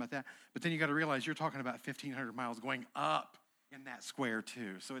 We're talking about that. But then you got to realize you're talking about 1,500 miles going up in that square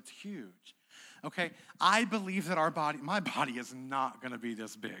too. So it's huge, okay? I believe that my body is not going to be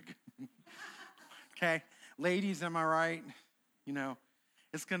this big. Okay, ladies, am I right?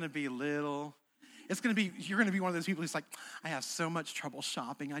 It's going to be little. You're going to be one of those people who's like, I have so much trouble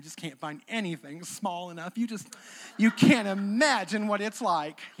shopping. I just can't find anything small enough. You can't imagine what it's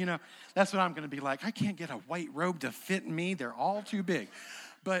like. That's what I'm going to be like. I can't get a white robe to fit me. They're all too big.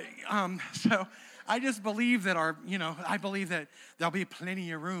 But, so I just believe that I believe that there'll be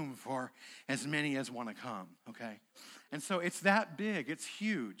plenty of room for as many as want to come, okay? And so it's that big. It's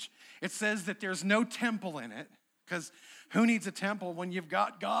huge. It says that there's no temple in it because who needs a temple when you've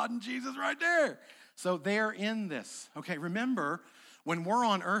got God and Jesus right there? So they're in this. Okay, remember, when we're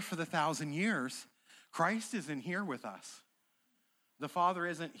on earth for the 1,000 years, Christ isn't here with us. The Father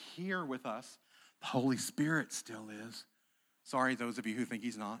isn't here with us. The Holy Spirit still is. Sorry, those of you who think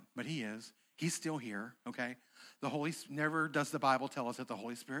he's not, but he is. He's still here, okay? Never does the Bible tell us that the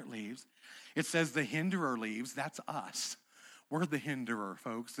Holy Spirit leaves. It says the hinderer leaves. That's us. We're the hinderer,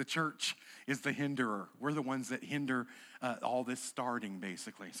 folks. The church is the hinderer. We're the ones that hinder all this starting,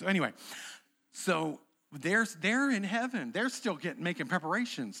 basically. So anyway, they're in heaven. They're still making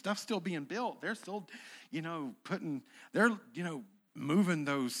preparations. Stuff's still being built. They're still, moving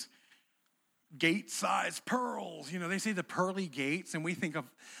those gate-sized pearls. They say the pearly gates, and we think of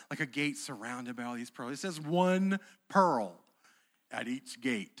like a gate surrounded by all these pearls. It says one pearl at each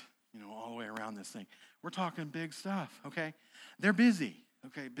gate, all the way around this thing. We're talking big stuff, okay? They're busy,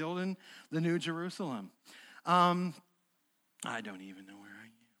 okay, building the New Jerusalem. I don't even know where I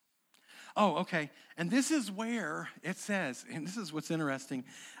am. Oh, okay, and this is where it says, and this is what's interesting.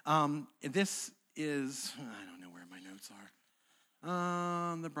 This is, I don't know where my notes are.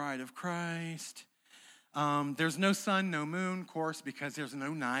 The bride of Christ. There's no sun, no moon, of course, because there's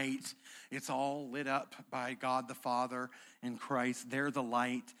no night. It's all lit up by God the Father and Christ. They're the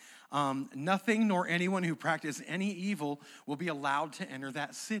light. Nothing nor anyone who practices any evil will be allowed to enter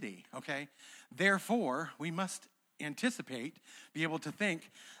that city, okay? Therefore, we must anticipate, be able to think,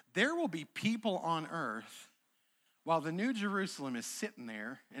 there will be people on earth while the New Jerusalem is sitting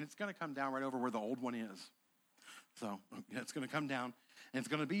there, and it's going to come down right over where the old one is. So it's going to come down, and it's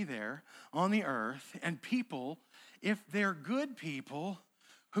going to be there on the earth. And people, if they're good people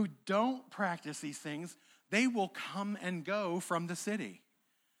who don't practice these things, they will come and go from the city.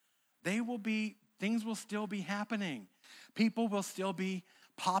 Things will still be happening. People will still be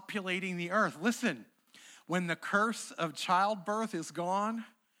populating the earth. Listen, when the curse of childbirth is gone,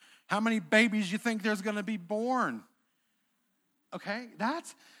 how many babies you think there's going to be born? Okay,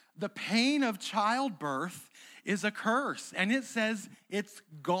 that's the pain of childbirth is a curse, and it says it's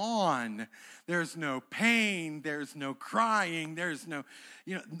gone. There's no pain, there's no crying, there's no,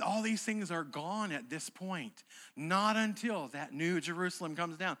 all these things are gone at this point, not until that new Jerusalem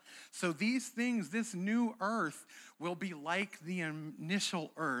comes down. So these things, this new earth will be like the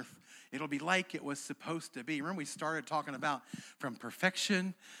initial earth. It'll be like it was supposed to be. Remember, we started talking about from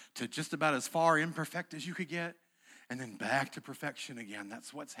perfection to just about as far imperfect as you could get, and then back to perfection again.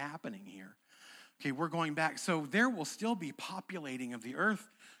 That's what's happening here. Okay, we're going back. So there will still be populating of the earth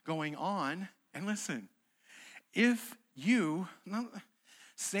going on. And listen,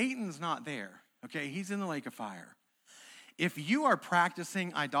 Satan's not there, okay? He's in the lake of fire. If you are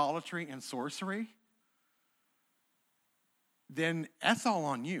practicing idolatry and sorcery, then that's all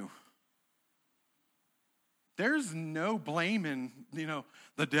on you. There's no blaming,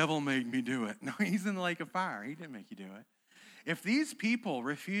 the devil made me do it. No, he's in the lake of fire. He didn't make you do it. If these people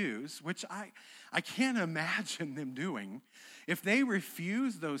refuse, which I can't imagine them doing, if they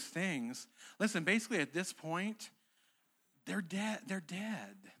refuse those things, listen, basically at this point, they're dead. They're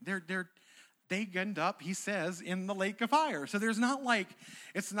dead. They end up, he says, in the lake of fire. So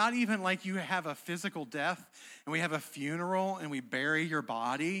it's not even like you have a physical death and we have a funeral and we bury your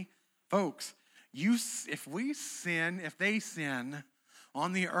body. Folks, if they sin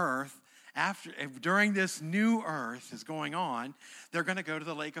on the earth, during this new earth is going on, they're going to go to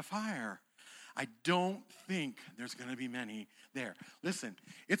the lake of fire. I don't think there's going to be many there. Listen,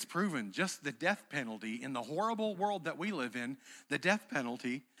 it's proven just the death penalty in the horrible world that we live in, the death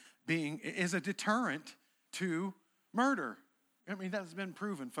penalty is a deterrent to murder. I mean, that's been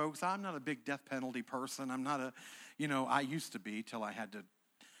proven, folks. I'm not a big death penalty person. I'm not I used to be till I had to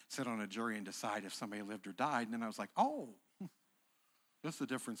sit on a jury and decide if somebody lived or died. And then I was like, oh, that's a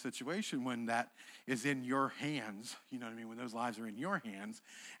different situation when that is in your hands. You know what I mean? When those lives are in your hands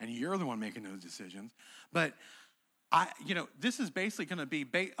and you're the one making those decisions. But this is basically going to be,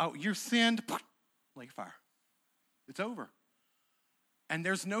 you're sinned, lake of fire. It's over. And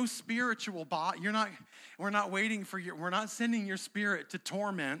there's no spiritual we're not sending your spirit to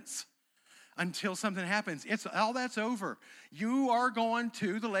torments until something happens. All that's over. You are going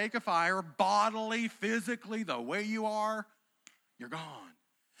to the lake of fire bodily, physically, the way you are. You're gone.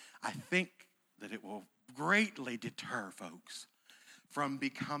 I think that it will greatly deter folks from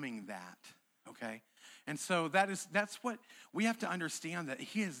becoming that, okay? And so that's what we have to understand, that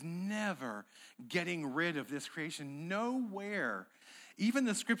he is never getting rid of this creation. Nowhere, even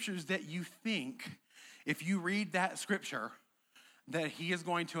the scriptures that you think, if you read that scripture, that he is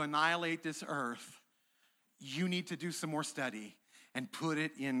going to annihilate this earth, you need to do some more study and put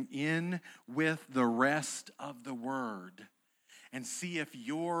it in with the rest of the word and see if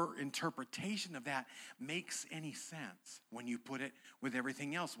your interpretation of that makes any sense when you put it with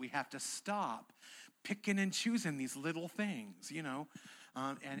everything else. We have to stop picking and choosing these little things,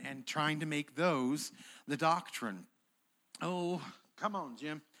 and trying to make those the doctrine. Oh, come on,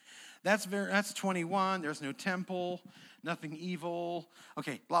 Jim. That's 21. There's no temple, nothing evil.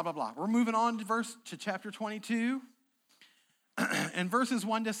 Okay, blah, blah, blah. We're moving on to chapter 22. And verses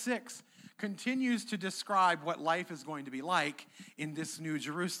 1 to 6 continues to describe what life is going to be like in this New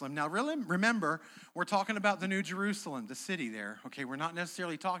Jerusalem. Now, really, remember, we're talking about the New Jerusalem, the city there. Okay, we're not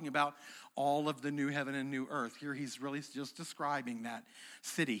necessarily talking about all of the new heaven and new earth. Here he's really just describing that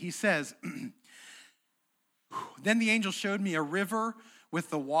city. He says, "Then the angel showed me a river with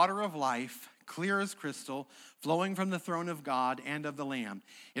the water of life, clear as crystal, flowing from the throne of God and of the Lamb.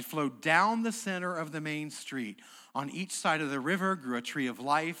 It flowed down the center of the main street. On each side of the river grew a tree of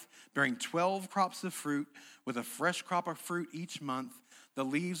life, bearing 12 crops of fruit, with a fresh crop of fruit each month. The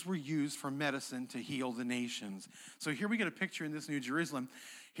leaves were used for medicine to heal the nations." So here we get a picture in this New Jerusalem.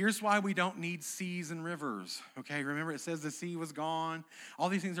 Here's why we don't need seas and rivers, okay? Remember, it says the sea was gone. All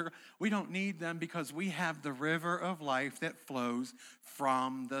these things we don't need them because we have the river of life that flows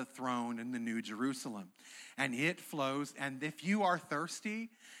from the throne in the New Jerusalem. And it flows, and if you are thirsty,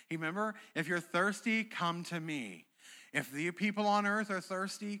 remember, if you're thirsty, come to me. If the people on earth are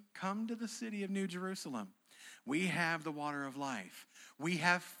thirsty, come to the city of New Jerusalem. We have the water of life. We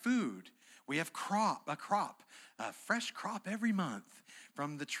have food. We have a fresh crop every month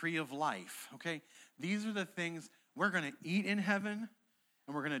from the tree of life, okay? These are the things we're going to eat in heaven,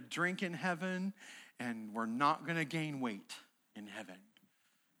 and we're going to drink in heaven, and we're not going to gain weight in heaven.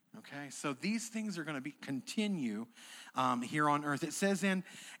 Okay, so these things are going to continue here on earth. It says, and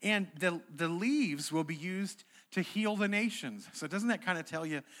the leaves will be used to heal the nations. So doesn't that kind of tell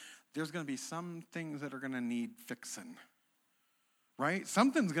you there's going to be some things that are going to need fixing, right?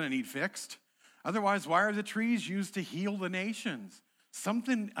 Something's going to need fixed. Otherwise, why are the trees used to heal the nations?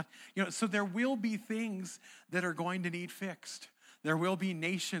 Something, so there will be things that are going to need fixed. There will be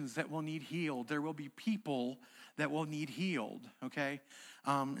nations that will need healed. There will be people that will need healed, okay?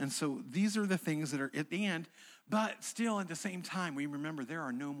 And so these are the things that are at the end, but still at the same time, we remember there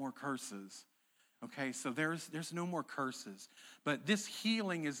are no more curses, okay? So there's no more curses. But this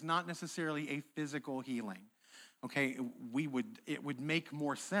healing is not necessarily a physical healing, okay? It would make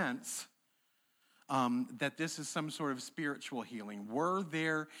more sense that this is some sort of spiritual healing. Were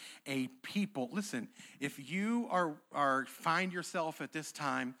there a people, listen, if you find yourself at this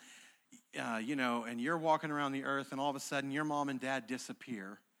time, and you're walking around the earth and all of a sudden your mom and dad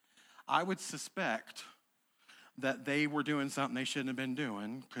disappear, I would suspect that they were doing something they shouldn't have been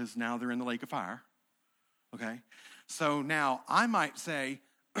doing because now they're in the lake of fire, okay? So now I might say,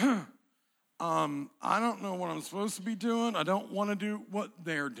 I don't know what I'm supposed to be doing. I don't want to do what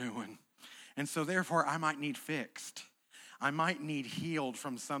they're doing. And so therefore I might need fixed. I might need healed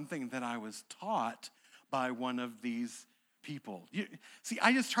from something that I was taught by one of these people.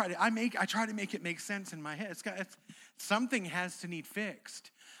 I try to make it make sense in my head. Something has to need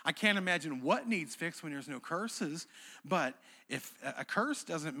fixed. I can't imagine what needs fixed when there's no curses, but if a curse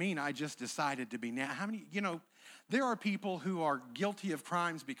doesn't mean I just decided to be how many, there are people who are guilty of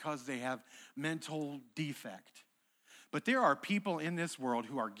crimes because they have mental defect. But there are people in this world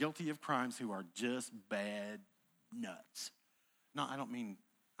who are guilty of crimes who are just bad nuts. No,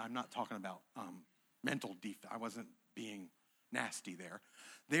 I'm not talking about mental defect. I wasn't being nasty there.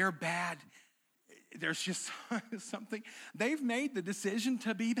 They're bad. There's just something. They've made the decision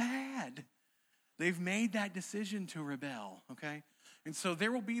to be bad. They've made that decision to rebel, okay? And so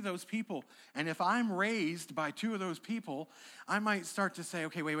there will be those people. And if I'm raised by two of those people, I might start to say,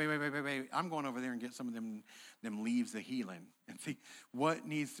 okay, wait. I'm going over there and get some of them leaves of healing and see what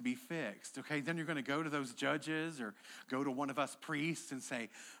needs to be fixed, okay? Then you're going to go to those judges or go to one of us priests and say,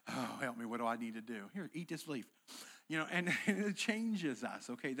 oh, help me, what do I need to do? Here, eat this leaf. And it changes us,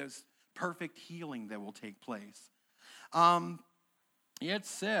 okay? There's perfect healing that will take place. It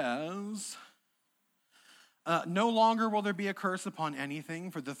says, no longer will there be a curse upon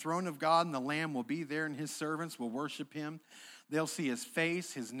anything, for the throne of God and the Lamb will be there, and his servants will worship him. They'll see his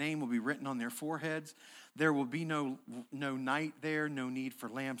face. His name will be written on their foreheads. There will be no night there, no need for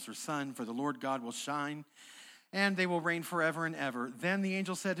lamps or sun, for the Lord God will shine, and they will reign forever and ever. Then the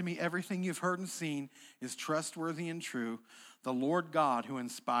angel said to me, everything you've heard and seen is trustworthy and true. The Lord God, who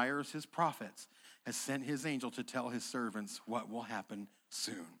inspires his prophets, has sent his angel to tell his servants what will happen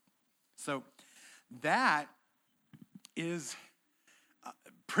soon. So that is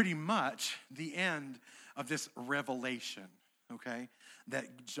pretty much the end of this revelation, okay,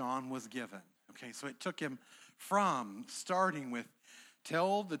 that John was given. Okay, so it took him from starting with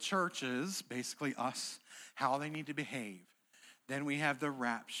tell the churches, basically us, how they need to behave. Then we have the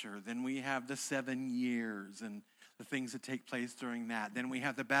rapture. Then we have the 7 years and the things that take place during that. Then we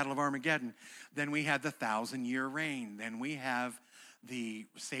have the Battle of Armageddon. Then we have the 1,000-year reign. Then we have the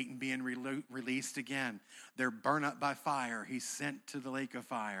Satan being released again. They're burned up by fire. He's sent to the lake of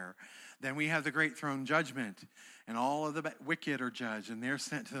fire. Then we have the great throne judgment, and all of the wicked are judged, and they're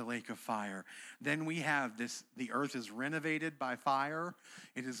sent to the lake of fire. Then we have this, the earth is renovated by fire.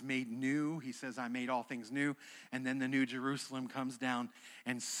 It is made new. He says, I made all things new. And then the new Jerusalem comes down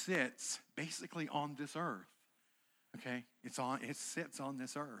and sits basically on this earth. Okay? It sits on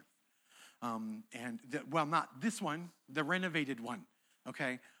this earth. Not this one, the renovated one,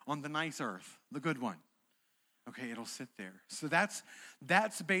 okay, on the nice earth, the good one. Okay, it'll sit there. So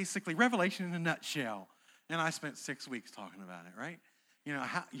that's basically Revelation in a nutshell. And I spent 6 weeks talking about it, right?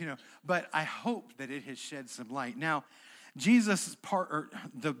 But I hope that it has shed some light. Now, Jesus'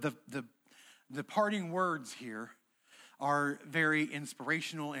 the parting words here are very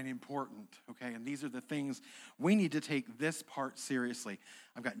inspirational and important, okay? And these are the things we need to take this part seriously.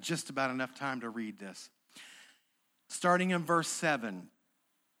 I've got just about enough time to read this. Starting in verse 7.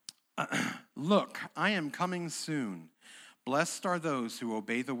 Look, I am coming soon. Blessed are those who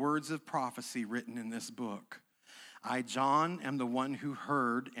obey the words of prophecy written in this book. I, John, am the one who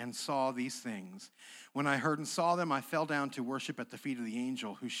heard and saw these things. When I heard and saw them, I fell down to worship at the feet of the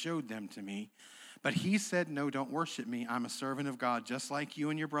angel who showed them to me. But he said, no, don't worship me. I'm a servant of God, just like you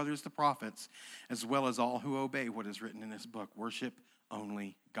and your brothers, the prophets, as well as all who obey what is written in this book. Worship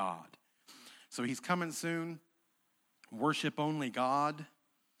only God. So he's coming soon. Worship only God.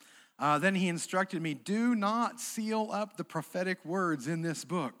 Then he instructed me, do not seal up the prophetic words in this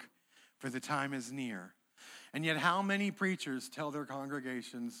book, for the time is near. And yet how many preachers tell their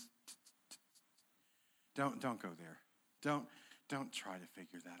congregations, don't go there. Don't try to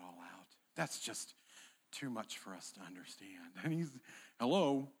figure that all out. That's just too much for us to understand. And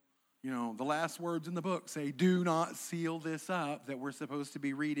hello, the last words in the book say, do not seal this up, that we're supposed to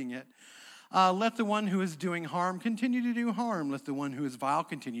be reading it. Let the one who is doing harm continue to do harm. Let the one who is vile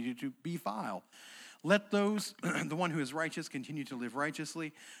continue to be vile. Let the one who is righteous continue to live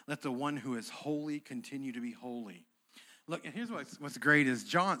righteously. Let the one who is holy continue to be holy. Look, and here's what's great is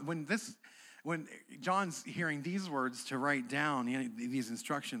when John's hearing these words to write down these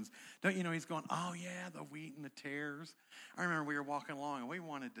instructions, don't you know he's going, oh yeah, the wheat and the tares. I remember we were walking along and we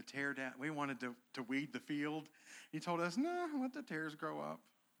wanted to tear down, we wanted to weed the field. He told us, no, let the tares grow up.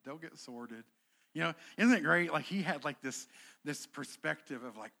 They'll get sorted. Isn't it great? Like he had like this perspective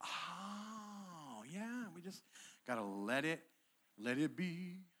of like, oh yeah, we just got to let it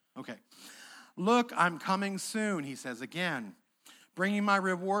be. Okay. Look, I'm coming soon, he says again, bringing my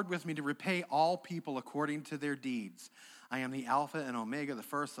reward with me to repay all people according to their deeds. I am the Alpha and Omega, the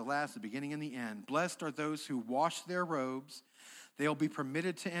first, the last, the beginning, and the end. Blessed are those who wash their robes. They'll be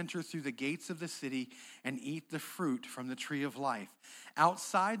permitted to enter through the gates of the city and eat the fruit from the tree of life.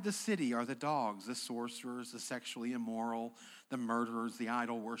 Outside the city are the dogs, the sorcerers, the sexually immoral, the murderers, the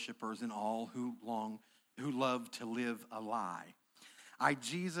idol worshipers, and all who love to live a lie. I,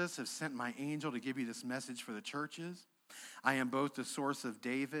 Jesus, have sent my angel to give you this message for the churches. I am both the source of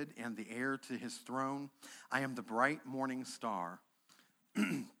David and the heir to his throne. I am the bright morning star.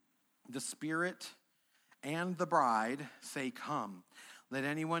 The Spirit and the bride say, come. Let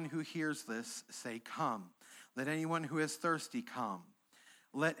anyone who hears this say, come. Let anyone who is thirsty come.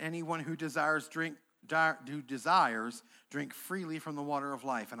 Let anyone who desires drink freely from the water of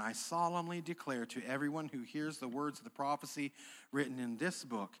life. And I solemnly declare to everyone who hears the words of the prophecy written in this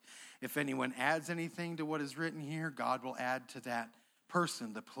book, if anyone adds anything to what is written here, God will add to that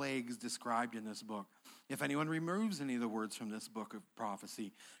person the plagues described in this book. If anyone removes any of the words from this book of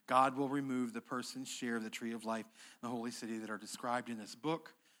prophecy, God will remove the person's share of the tree of life and the holy city that are described in this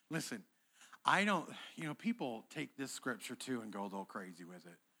book. Listen, people take this scripture too and go a little crazy with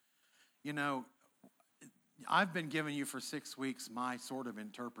it. I've been giving you for 6 weeks my sort of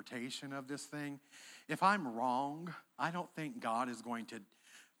interpretation of this thing. If I'm wrong, I don't think God is going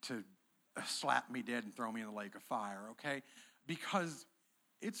to slap me dead and throw me in the lake of fire, okay? Because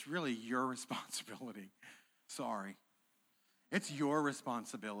it's really your responsibility. Sorry. It's your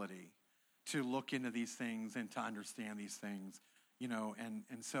responsibility to look into these things and to understand these things, and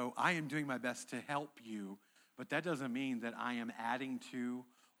so I am doing my best to help you, but that doesn't mean that I am adding to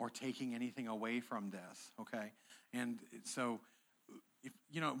or taking anything away from this, okay? And so,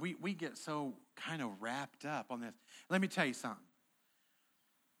 we get so kind of wrapped up on this. Let me tell you something.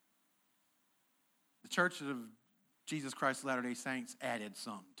 The Church of Jesus Christ of Latter-day Saints added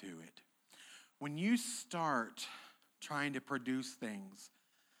something to it. When you start trying to produce things,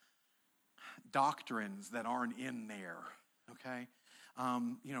 doctrines that aren't in there, okay?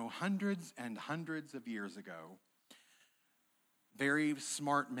 Hundreds and hundreds of years ago, very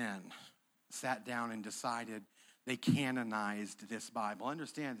smart men sat down and decided they canonized this Bible.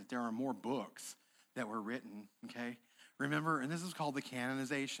 Understand that there are more books that were written, okay? Remember, and this is called the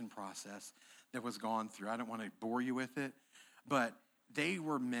canonization process that was gone through. I don't want to bore you with it, but they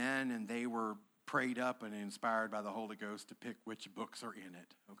were men and they were prayed up and inspired by the Holy Ghost to pick which books are in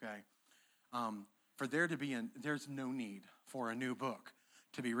it, okay? For there to be, there's no need for a new book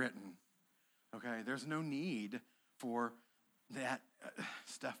to be written, okay? There's no need for that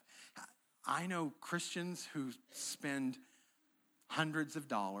stuff. I know Christians who spend hundreds of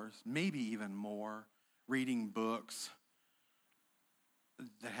dollars, maybe even more, reading books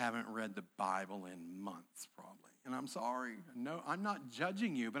that haven't read the Bible in months, probably. And I'm sorry. No, I'm not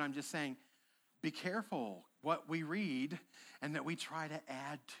judging you, but I'm just saying, be careful what we read and that we try to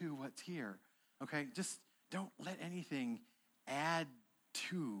add to what's here. Okay? Just don't let anything add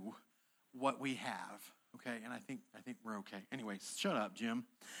to what we have. Okay? And I think we're okay. Anyway, shut up, Jim.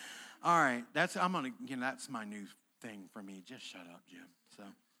 All right. That's my new thing for me. Just shut up, Jim. So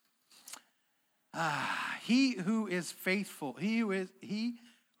he who is faithful, he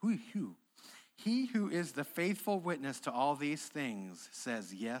He who is the faithful witness to all these things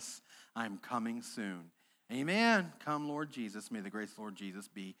says, yes, I'm coming soon. Amen. Come, Lord Jesus. May the grace of Lord Jesus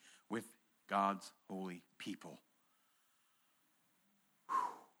be with God's holy people. Whew.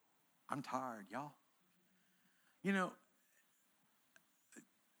 I'm tired, y'all. You know,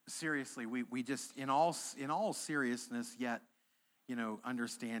 seriously, we just, in all seriousness, yet, you know,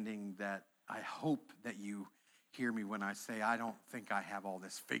 understanding that I hope that you hear me when I say I don't think I have all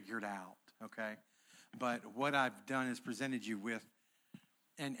this figured out, okay? But what I've done is presented you with,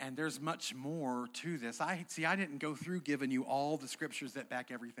 and there's much more to this. I didn't go through giving you all the scriptures that back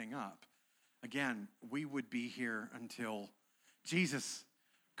everything up. Again, we would be here until Jesus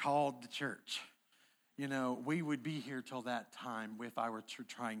called the church. You know, we would be here till that time if I were to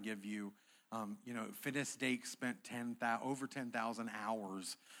try and give you, Finis Dake spent over 10,000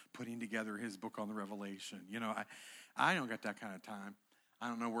 hours putting together his book on the Revelation. You know, I don't got that kind of time. I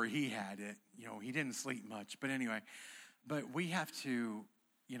don't know where he had it. You know, he didn't sleep much. But anyway, but we have to,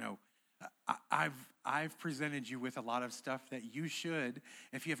 you know, I've presented you with a lot of stuff that you should,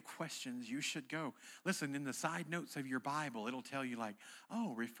 if you have questions, you should go. Listen, in the side notes of your Bible, it'll tell you like,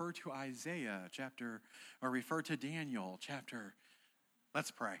 oh, refer to Isaiah chapter, or refer to Daniel chapter. Let's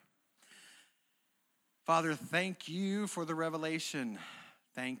pray. Father, thank you for the revelation.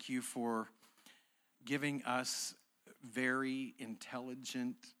 Thank you for giving us very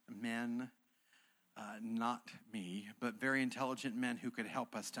intelligent men, not me, but very intelligent men who could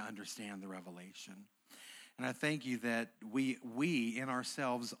help us to understand the revelation. And I thank you that we in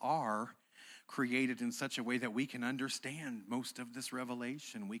ourselves are created in such a way that we can understand most of this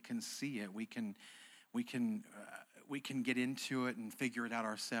revelation. We can see it. We can get into it and figure it out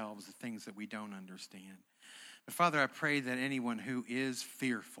ourselves, the things that we don't understand. But Father, I pray that anyone who is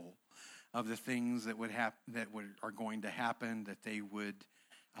fearful of the things that are going to happen, that they would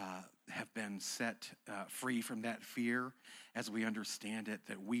have been set free from that fear as we understand it,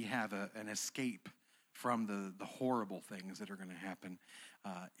 that we have an escape from the horrible things that are going to happen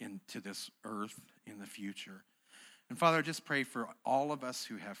into this earth in the future. And Father, I just pray for all of us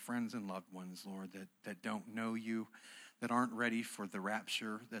who have friends and loved ones, Lord, that don't know you, that aren't ready for the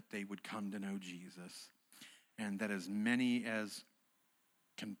rapture, that they would come to know Jesus. And that as many as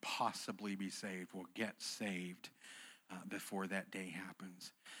can possibly be saved will get saved before that day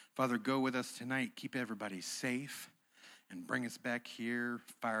happens. Father, go with us tonight. Keep everybody safe and bring us back here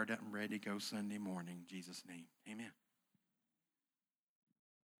fired up and ready to go Sunday morning. In Jesus' name, amen.